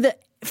 For the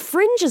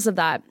fringes of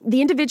that, the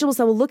individuals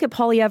that will look at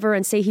Poilievre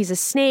and say he's a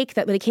snake,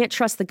 that they can't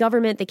trust the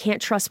government, they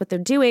can't trust what they're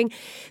doing,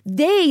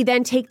 they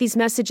then take these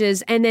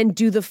messages and then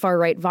do the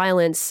far-right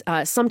violence.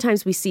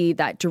 Sometimes we see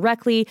that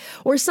directly,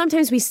 or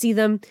sometimes we see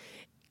them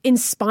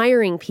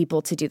inspiring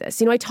people to do this.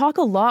 You know, I talk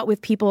a lot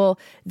with people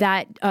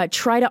that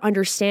try to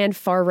understand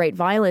far-right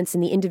violence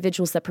and the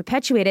individuals that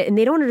perpetuate it, and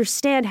they don't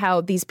understand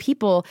how these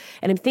people,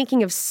 and I'm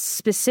thinking of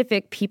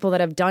specific people that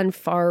have done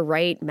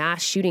far-right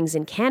mass shootings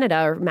in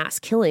Canada or mass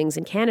killings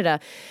in Canada,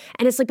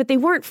 and it's like, but they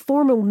weren't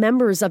formal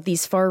members of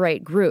these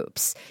far-right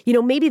groups. You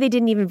know, maybe they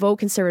didn't even vote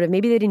Conservative,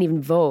 maybe they didn't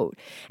even vote.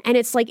 And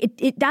it's like,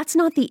 that's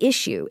not the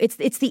issue. It's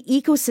the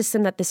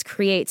ecosystem that this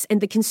creates,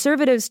 and the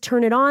Conservatives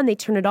turn it on, they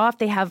turn it off,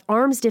 they have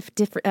arms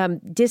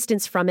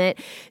distance from it.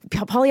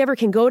 Poilievre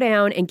can go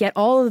down and get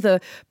all of the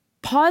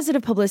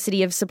positive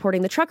publicity of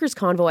supporting the truckers'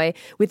 convoy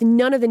with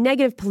none of the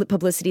negative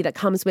publicity that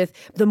comes with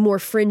the more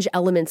fringe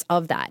elements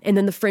of that. And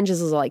then the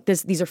fringes is like,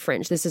 these are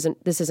fringe. This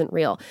isn't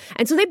real.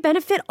 And so they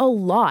benefit a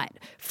lot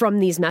from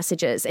these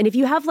messages. And if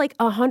you have like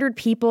 100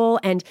 people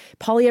and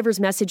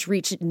Poilievre's message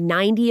reached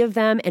 90 of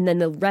them, and then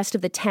the rest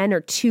of the 10 are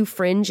too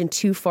fringe and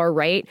too far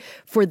right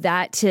for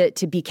that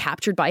to be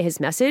captured by his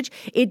message,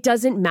 it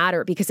doesn't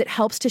matter, because it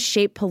helps to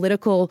shape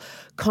political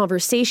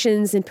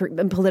conversations and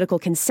political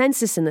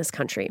consensus in this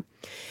country.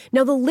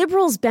 Now, the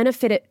Liberals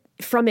benefit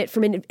from it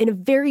in a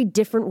very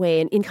different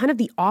way, and in kind of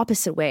the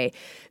opposite way.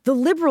 The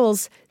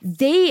Liberals,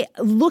 they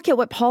look at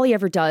what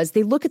Poilievre does,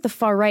 they look at the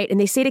far right, and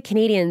they say to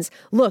Canadians,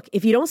 look,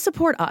 if you don't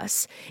support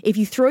us, if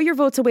you throw your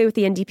votes away with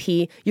the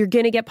NDP, you're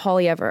going to get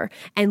Poilievre.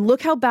 And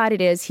look how bad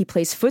it is. He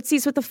plays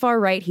footsies with the far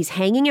right. He's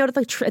hanging out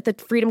at the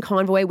Freedom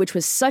Convoy, which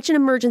was such an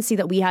emergency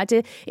that we had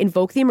to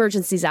invoke the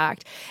Emergencies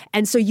Act.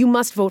 And so you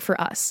must vote for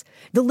us.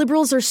 The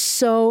Liberals are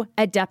so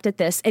adept at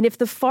this. And if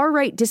the far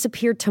right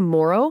disappeared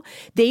tomorrow,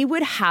 they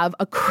would have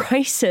a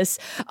crisis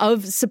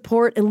of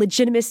support and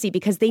legitimacy,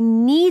 because they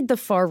need the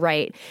far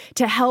right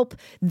to help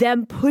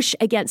them push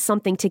against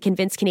something to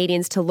convince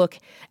Canadians to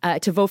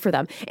vote for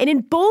them. And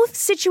in both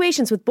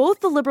situations, with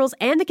both the Liberals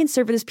and the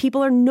Conservatives,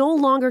 people are no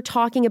longer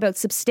talking about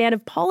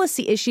substantive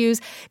policy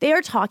issues. They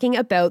are talking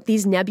about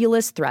these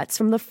nebulous threats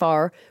from the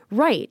far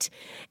right.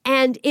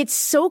 And it's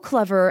so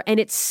clever, and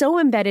it's so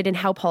embedded in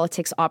how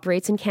politics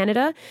operates in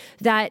Canada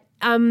that,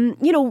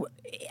 you know,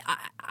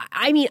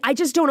 I mean, I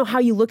just don't know how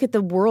you look at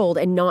the world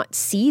and not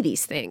see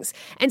these things.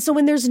 And so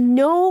when there's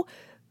no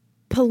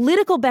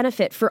political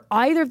benefit for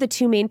either of the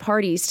two main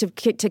parties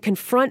to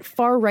confront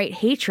far-right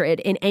hatred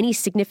in any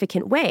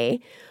significant way,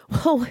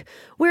 well,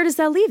 where does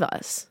that leave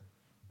us?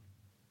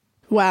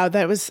 Wow,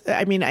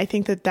 I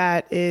think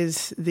that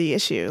is the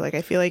issue. Like,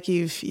 I feel like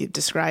you've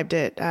described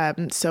it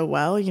so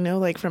well, you know,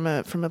 like from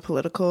a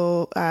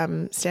political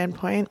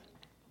standpoint.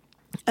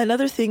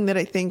 Another thing that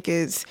I think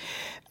is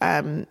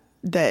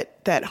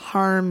that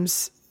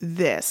harms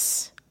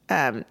this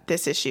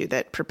issue,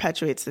 that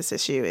perpetuates this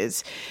issue,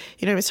 is,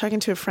 you know, I was talking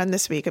to a friend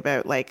this week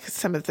about like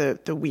some of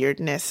the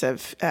weirdness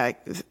of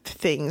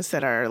things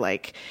that are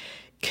like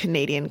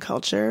Canadian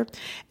culture.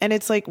 And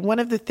it's like one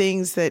of the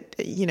things that,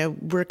 you know,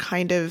 we're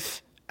kind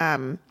of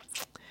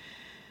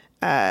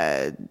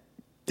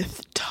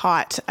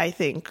taught, I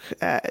think,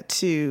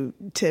 to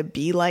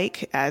be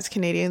like as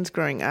Canadians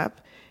growing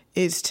up,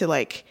 is to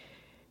like,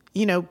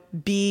 you know,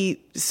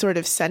 be sort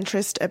of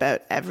centrist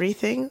about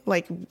everything.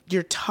 Like,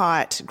 you're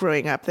taught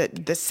growing up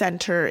that the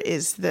center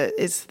is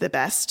the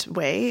best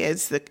way,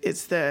 is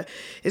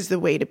the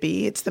way to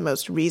be. It's the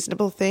most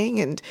reasonable thing.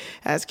 And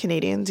as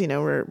Canadians, you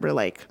know, we're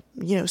like,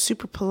 you know,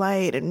 super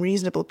polite and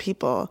reasonable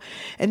people.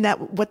 And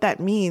that what that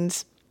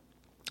means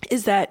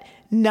is that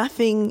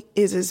nothing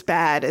is as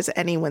bad as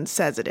anyone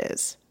says it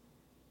is.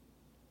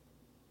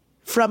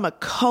 From a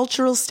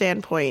cultural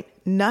standpoint,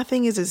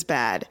 nothing is as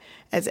bad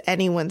as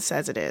anyone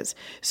says it is.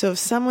 So if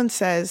someone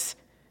says,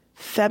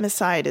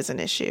 femicide is an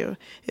issue,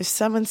 if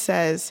someone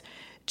says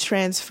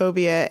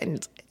transphobia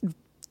and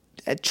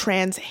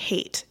trans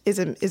hate is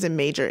a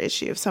major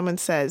issue, if someone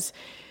says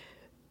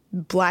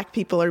Black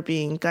people are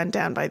being gunned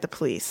down by the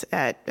police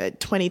at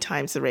 20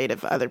 times the rate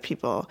of other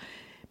people,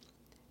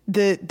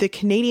 the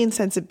Canadian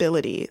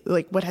sensibility,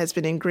 like what has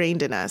been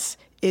ingrained in us,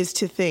 is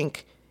to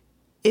think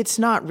it's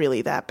not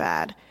really that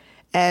bad.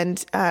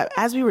 And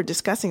as we were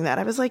discussing that,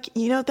 I was like,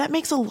 that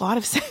makes a lot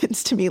of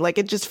sense to me. Like,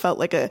 it just felt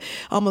like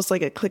almost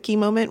like a clicky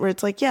moment where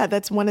it's like, yeah,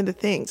 that's one of the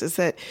things, is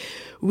that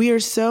we are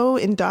so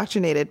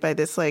indoctrinated by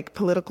this like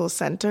political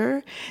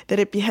center that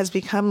it has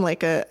become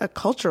like a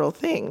cultural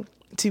thing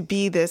to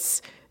be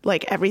this,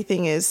 like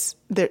everything is,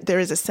 there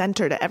is a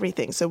center to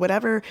everything. So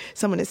whatever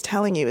someone is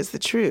telling you is the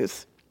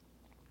truth.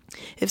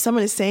 If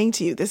someone is saying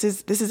to you, this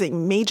is a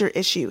major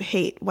issue,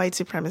 hate, white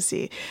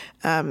supremacy,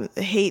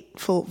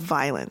 hateful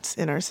violence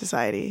in our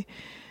society,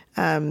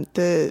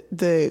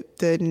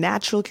 the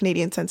natural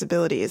Canadian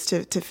sensibility is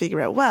to figure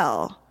out,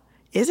 well,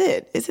 is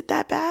it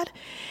that bad?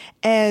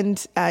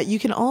 And you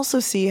can also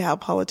see how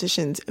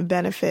politicians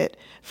benefit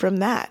from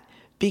that,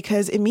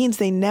 because it means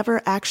they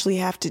never actually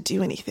have to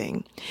do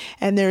anything.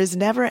 And there is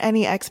never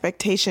any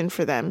expectation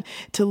for them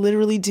to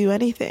literally do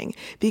anything,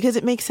 because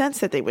it makes sense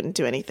that they wouldn't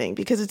do anything,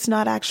 because it's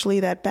not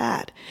actually that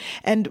bad.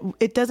 And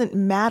it doesn't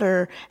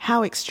matter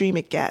how extreme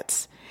it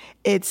gets.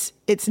 It's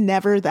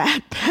never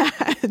that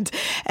bad.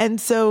 And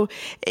so,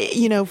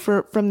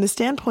 from the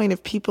standpoint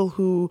of people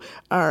who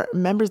are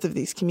members of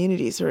these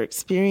communities who are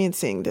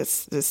experiencing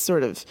this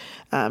sort of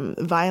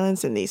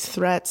violence and these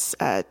threats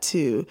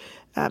to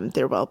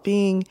their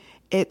well-being,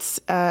 it's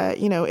an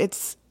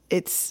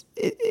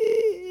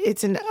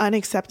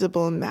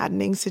unacceptable and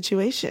maddening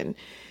situation,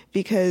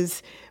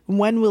 because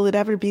when will it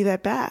ever be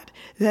that bad?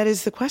 That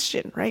is the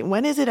question, right?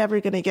 When is it ever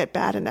going to get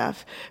bad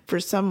enough for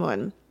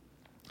someone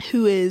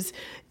who is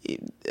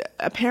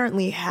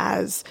apparently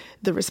has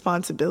the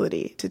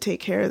responsibility to take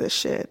care of this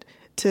shit,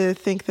 to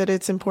think that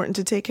it's important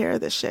to take care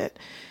of this shit,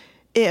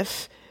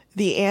 if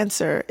the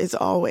answer is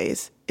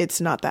always, it's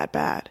not that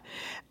bad?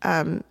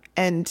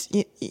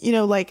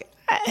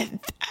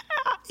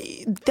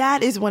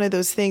 That is one of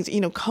those things,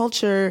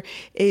 culture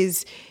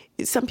is,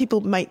 some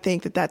people might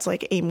think that that's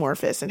like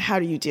amorphous, and how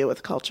do you deal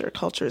with culture?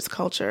 Culture is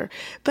culture.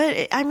 But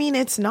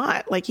it's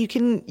not. Like, you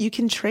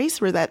can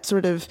trace where that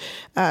sort of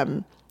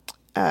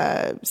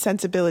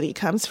sensibility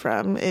comes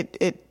from.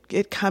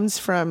 It comes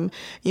from,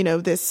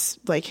 this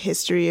like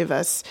history of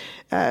us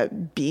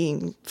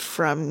being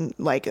from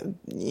like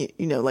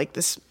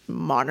this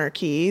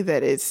monarchy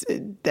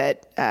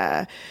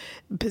that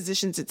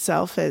positions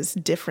itself as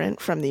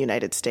different from the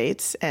United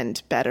States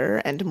and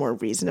better and more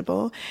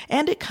reasonable.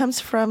 And it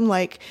comes from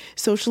like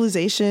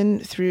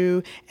socialization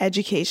through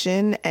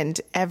education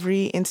and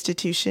every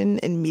institution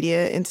and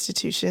media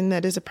institution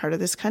that is a part of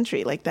this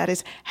country. Like, that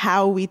is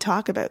how we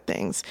talk about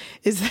things,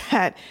 is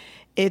that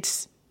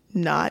it's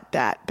not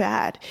that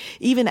bad.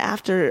 Even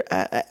after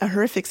a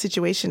horrific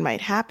situation might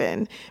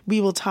happen,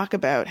 we will talk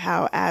about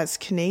how, as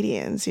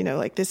Canadians,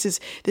 this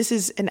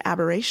is an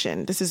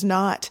aberration. This is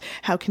not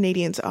how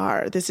Canadians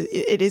are.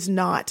 It is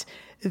not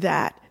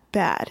that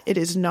bad. It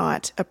is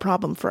not a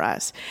problem for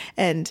us.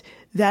 And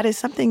that is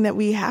something that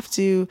we have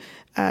to,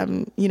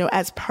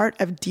 as part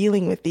of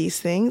dealing with these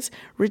things,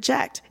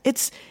 reject.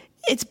 It's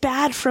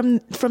bad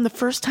from the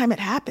first time it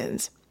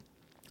happens.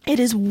 It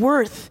is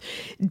worth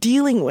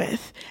dealing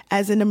with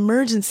as an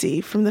emergency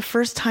from the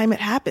first time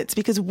it happens,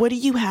 because what do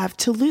you have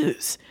to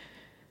lose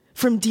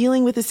from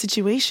dealing with a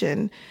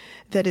situation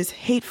that is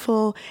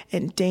hateful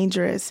and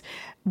dangerous?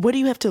 What do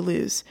you have to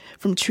lose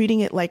from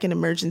treating it like an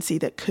emergency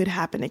that could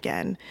happen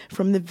again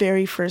from the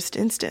very first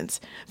instance,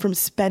 from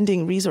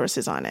spending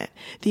resources on it?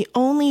 The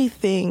only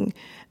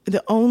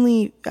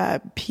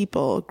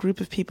group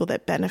of people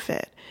that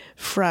benefit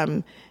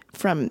from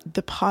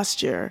the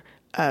posture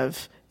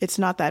of, it's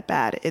not that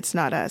bad, it's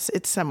not us,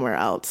 it's somewhere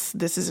else,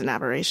 this is an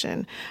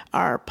aberration,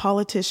 are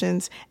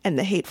politicians and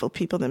the hateful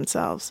people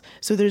themselves.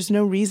 So there's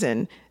no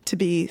reason to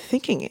be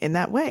thinking in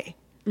that way.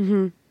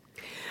 Mm-hmm.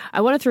 I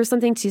want to throw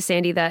something to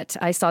Sandy that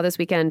I saw this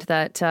weekend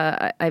that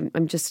I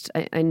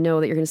know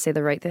that you're going to say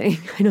the right thing.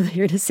 I know that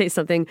you're going to say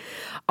something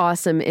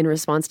awesome in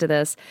response to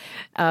this.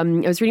 I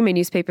was reading my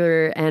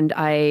newspaper and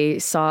I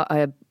saw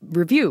a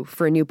review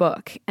for a new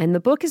book. And the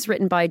book is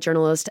written by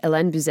journalist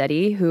Hélène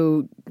Buzzetti,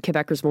 who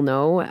Quebecers will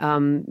know.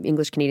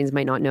 English Canadians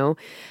might not know.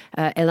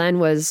 Hélène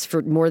was,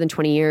 for more than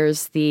 20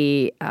 years,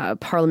 the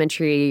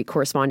parliamentary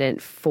correspondent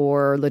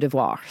for Le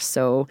Devoir.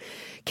 So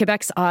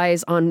Quebec's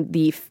eyes on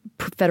the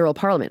federal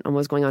parliament, on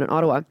what's going on in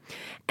Ottawa.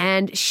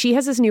 And she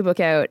has this new book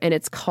out, and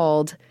it's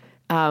called,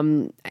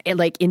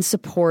 in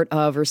support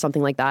of, or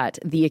something like that,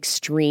 The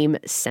Extreme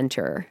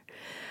Center.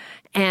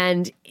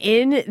 And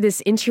in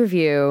this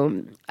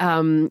interview,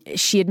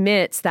 she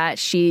admits that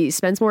she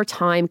spends more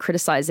time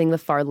criticizing the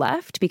far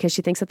left because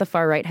she thinks that the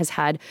far right has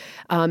had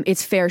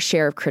its fair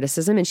share of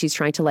criticism, and she's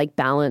trying to like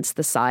balance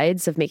the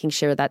sides of making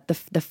sure that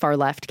the far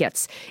left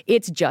gets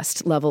its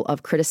just level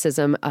of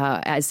criticism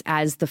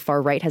as the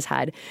far right has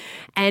had.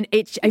 And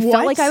I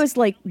felt like I was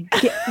like,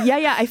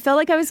 I felt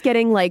like I was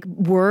getting like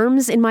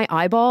worms in my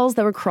eyeballs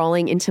that were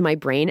crawling into my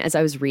brain as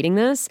I was reading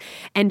this,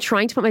 and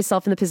trying to put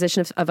myself in the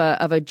position of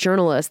a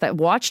journalist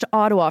that watched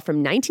Ottawa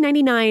from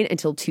 1999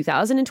 until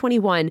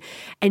 2021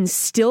 and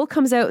still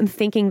comes out and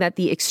thinking that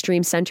the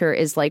extreme center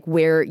is like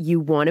where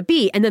you want to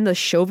be. And then the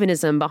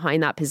chauvinism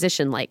behind that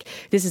position, like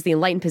this is the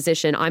enlightened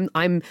position. I'm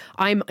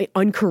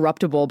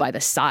uncorruptible by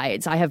the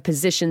sides. I have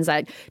positions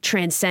that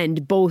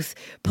transcend both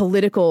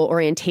political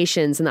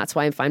orientations, and that's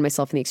why I find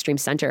myself in the extreme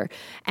center.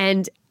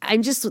 And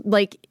I'm just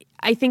like,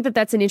 I think that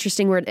that's an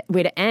interesting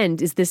way to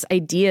end, is this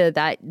idea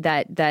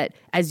that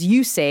as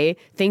you say,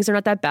 things are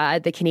not that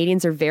bad. The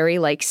Canadians are very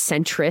like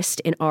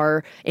centrist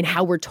in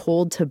how we're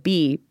told to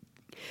be.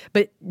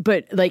 But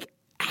like,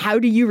 how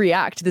do you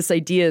react to this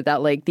idea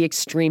that like the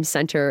extreme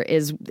center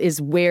is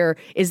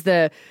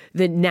the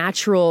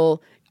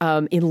natural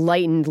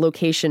enlightened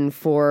location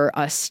for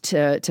us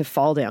to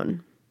fall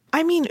down?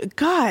 I mean,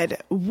 God,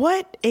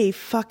 what a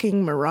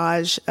fucking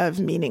mirage of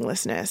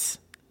meaninglessness.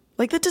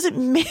 Like that doesn't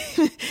mean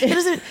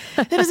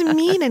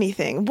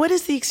anything. What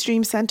is the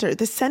extreme center?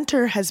 The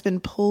center has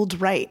been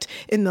pulled right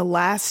in the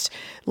last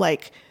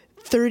like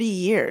 30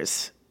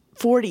 years,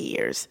 40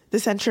 years. The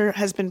center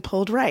has been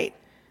pulled right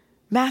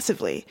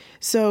massively.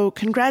 So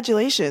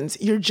congratulations,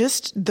 you're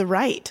just the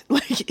right.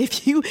 Like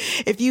if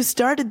you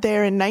started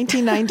there in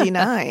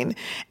 1999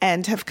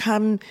 and have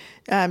come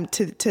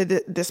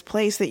to this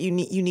place that you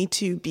need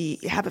to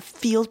have a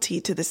fealty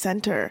to the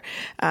center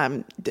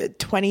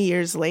 20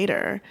 years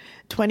later,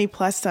 20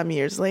 plus some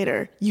years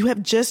later, you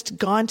have just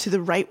gone to the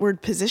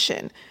rightward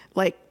position.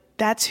 Like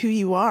that's who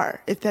you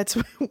are, if that's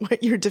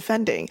what you're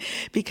defending.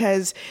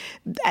 Because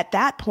at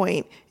that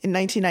point in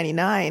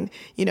 1999,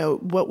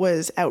 what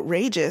was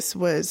outrageous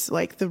was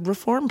like the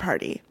Reform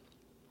Party.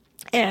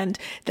 And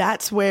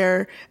that's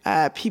where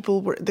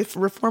people were, the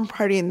Reform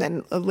Party, and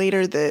then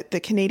later the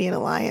Canadian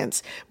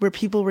Alliance, where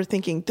people were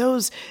thinking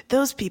those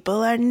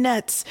people are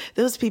nuts.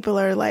 Those people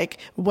are like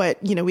what,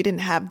 we didn't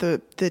have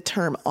the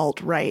term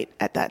alt-right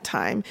at that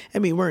time,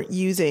 and we weren't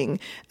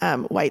using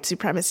white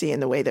supremacy in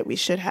the way that we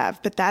should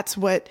have. But that's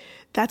what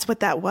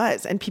that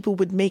was. And people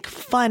would make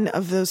fun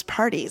of those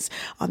parties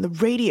on the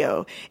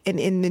radio and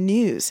in the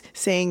news,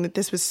 saying that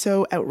this was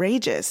so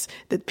outrageous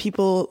that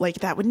people like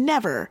that would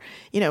never,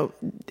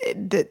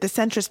 the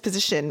centrist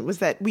position was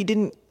that we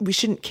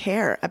shouldn't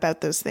care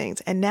about those things.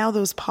 And now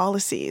those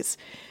policies,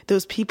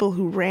 those people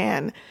who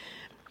ran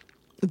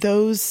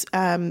those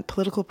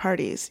political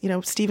parties,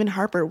 Stephen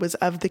Harper was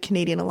of the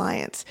Canadian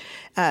Alliance,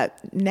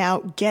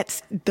 now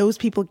those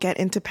people get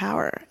into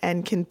power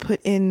and can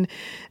put in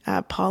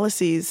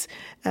policies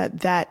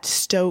that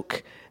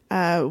stoke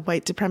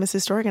white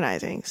supremacist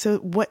organizing. So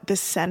what the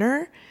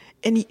center,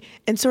 and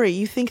sorry,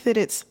 you think that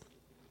it's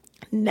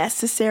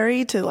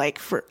necessary to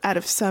out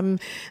of some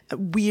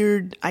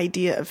weird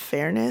idea of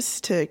fairness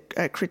to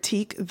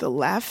critique the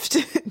left,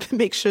 to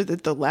make sure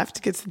that the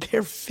left gets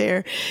their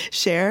fair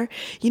share.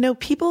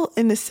 People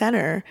in the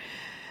center,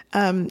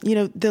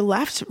 the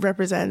left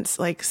represents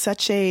like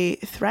such a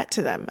threat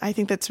to them. I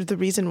think that's the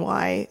reason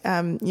why,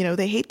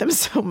 they hate them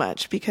so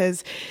much,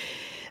 because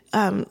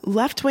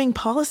left-wing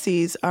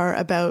policies are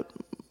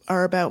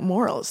about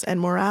morals and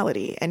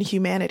morality and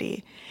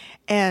humanity.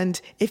 And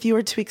if you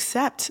were to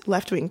accept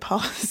left-wing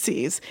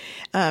policies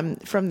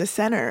from the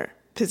center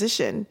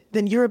position,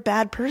 then you're a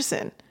bad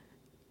person.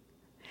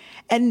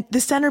 And the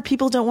center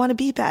people don't want to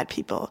be bad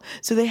people.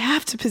 So they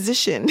have to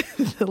position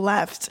the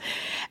left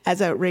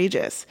as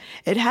outrageous.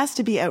 It has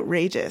to be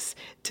outrageous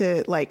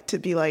to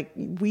be like,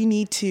 we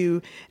need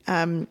to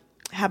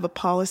have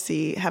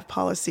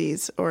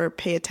policies or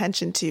pay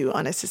attention to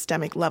on a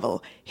systemic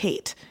level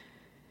hate.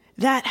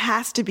 That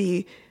has to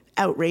be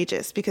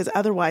outrageous, because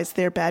otherwise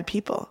they're bad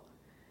people.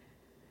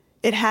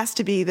 It has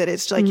to be that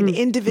it's like an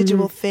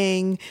individual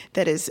thing,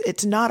 that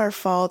it's not our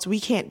fault. We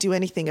can't do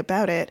anything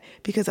about it,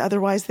 because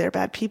otherwise they're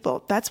bad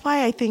people. That's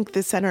why I think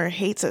the center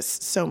hates us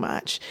so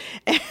much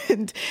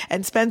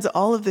and spends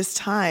all of this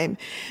time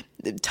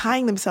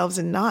tying themselves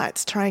in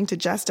knots, trying to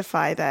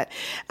justify that,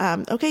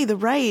 the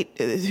right,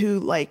 who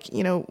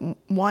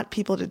want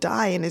people to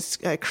die and is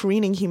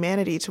careening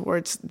humanity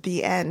towards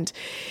the end,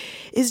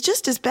 is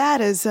just as bad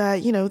as,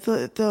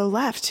 the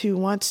left, who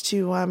wants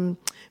to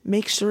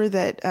make sure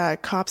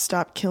that cops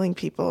stop killing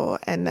people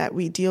and that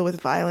we deal with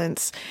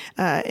violence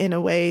in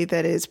a way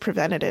that is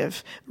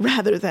preventative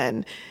rather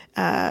than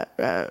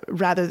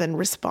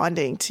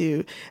responding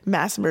to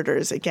mass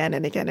murders again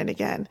and again and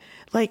again.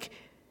 Like,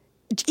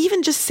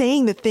 even just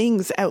saying the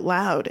things out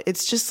loud,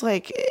 it's just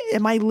like,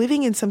 am I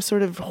living in some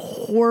sort of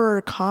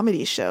horror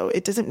comedy show?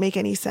 It doesn't make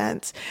any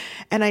sense.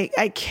 And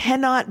I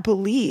cannot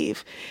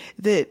believe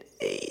that,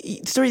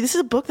 sorry, this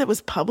is a book that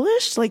was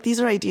published? Like, these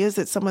are ideas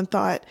that someone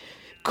thought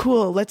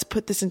cool, let's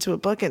put this into a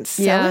book and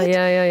sell it.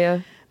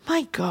 Yeah.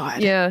 My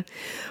God. Yeah.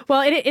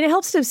 Well, it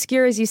helps to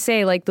obscure, as you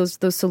say, like those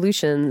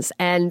solutions.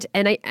 And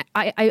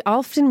I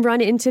often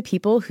run into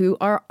people who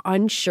are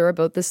unsure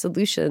about the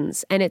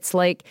solutions. And it's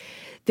like,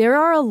 there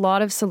are a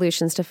lot of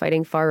solutions to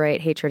fighting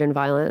far-right hatred and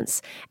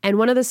violence. And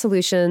one of the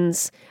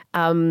solutions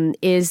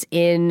is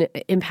in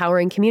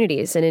empowering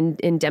communities and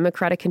in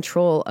democratic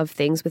control of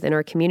things within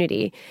our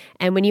community.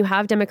 And when you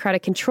have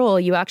democratic control,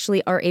 you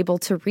actually are able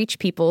to reach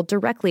people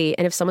directly.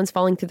 And if someone's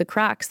falling through the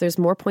cracks, there's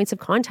more points of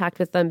contact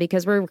with them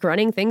because we're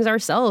running things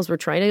ourselves. We're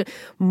trying to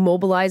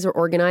mobilize or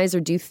organize or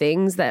do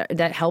things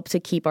that help to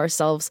keep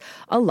ourselves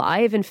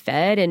alive and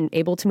fed and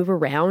able to move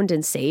around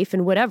and safe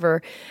and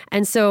whatever.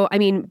 And so, I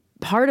mean,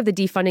 part of the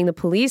defunding the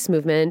police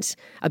movement,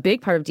 a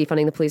big part of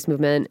defunding the police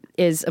movement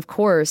is, of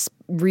course,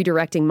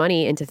 redirecting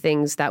money into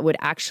things that would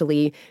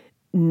actually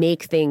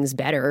make things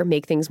better,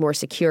 make things more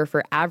secure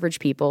for average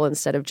people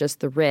instead of just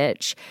the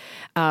rich,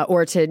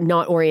 or to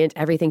not orient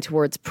everything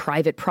towards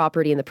private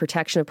property and the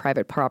protection of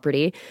private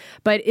property.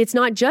 But it's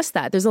not just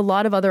that. There's a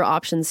lot of other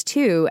options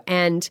too.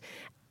 And,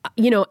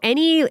 you know,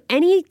 any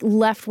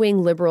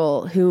left-wing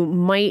liberal who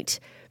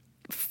might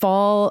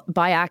fall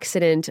by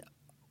accident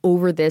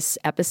over this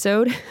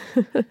episode,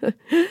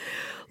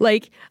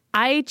 like,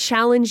 I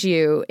challenge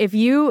you, if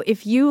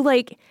you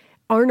like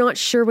are not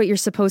sure what you're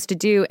supposed to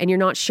do and you're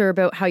not sure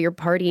about how your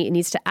party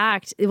needs to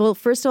act, well,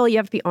 first of all, you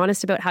have to be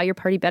honest about how your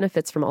party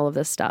benefits from all of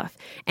this stuff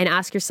and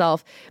ask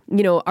yourself,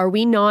 you know, are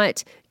we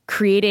not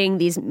creating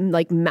these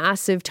like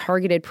massive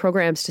targeted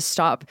programs to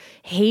stop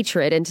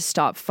hatred and to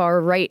stop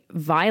far right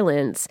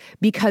violence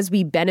because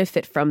we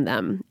benefit from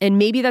them? And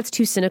maybe that's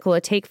too cynical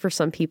a take for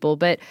some people,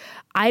 but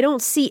I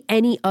don't see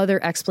any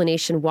other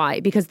explanation why,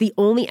 because the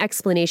only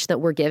explanation that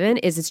we're given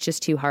is it's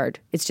just too hard.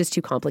 It's just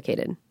too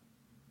complicated.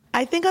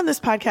 I think on this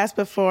podcast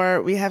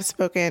before, we have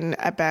spoken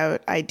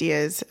about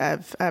ideas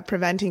of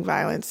preventing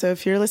violence. So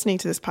if you're listening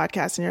to this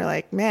podcast and you're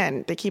like,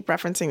 man, they keep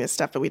referencing this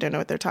stuff, but we don't know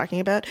what they're talking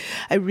about,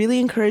 I really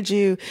encourage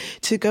you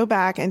to go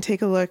back and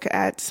take a look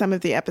at some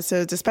of the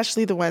episodes,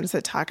 especially the ones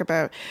that talk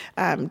about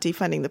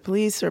defunding the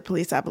police or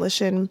police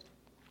abolition,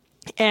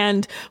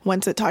 and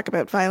ones that talk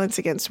about violence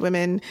against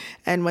women,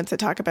 and ones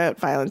that talk about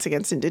violence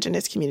against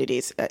Indigenous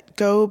communities.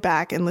 Go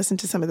back and listen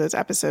to some of those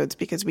episodes,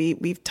 because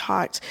we've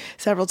talked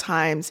several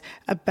times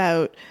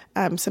about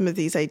some of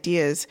these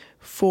ideas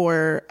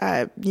for,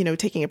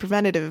 taking a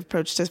preventative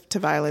approach to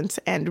violence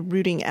and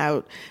rooting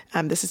out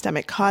the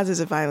systemic causes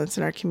of violence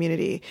in our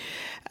community.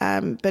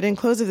 But in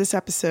close of this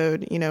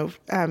episode,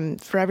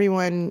 for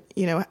everyone,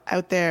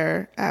 out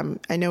there,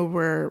 I know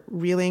we're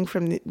reeling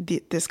from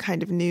this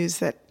kind of news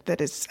that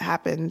has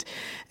happened.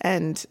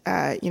 And,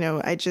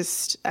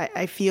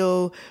 I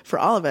feel for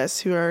all of us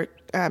who are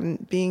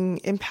being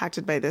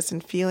impacted by this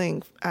and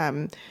feeling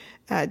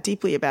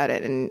deeply about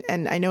it.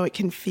 And I know it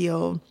can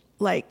feel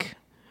like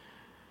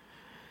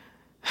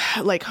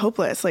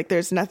hopeless, like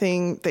there's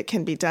nothing that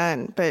can be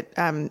done. But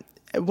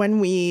when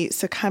we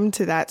succumb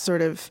to that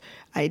sort of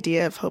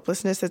idea of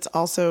hopelessness, it's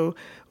also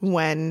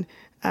when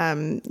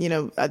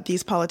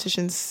these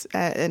politicians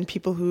and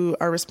people who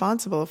are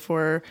responsible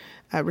for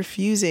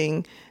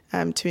refusing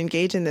to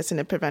engage in this in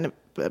a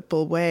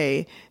preventable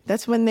way,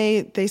 that's when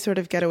they sort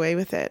of get away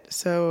with it.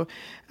 So,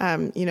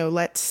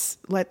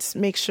 let's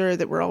make sure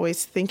that we're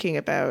always thinking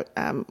about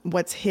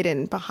what's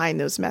hidden behind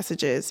those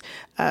messages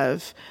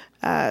of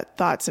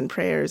thoughts and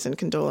prayers and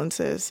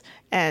condolences,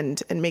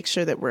 and make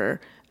sure that we're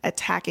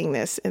attacking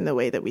this in the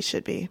way that we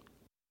should be.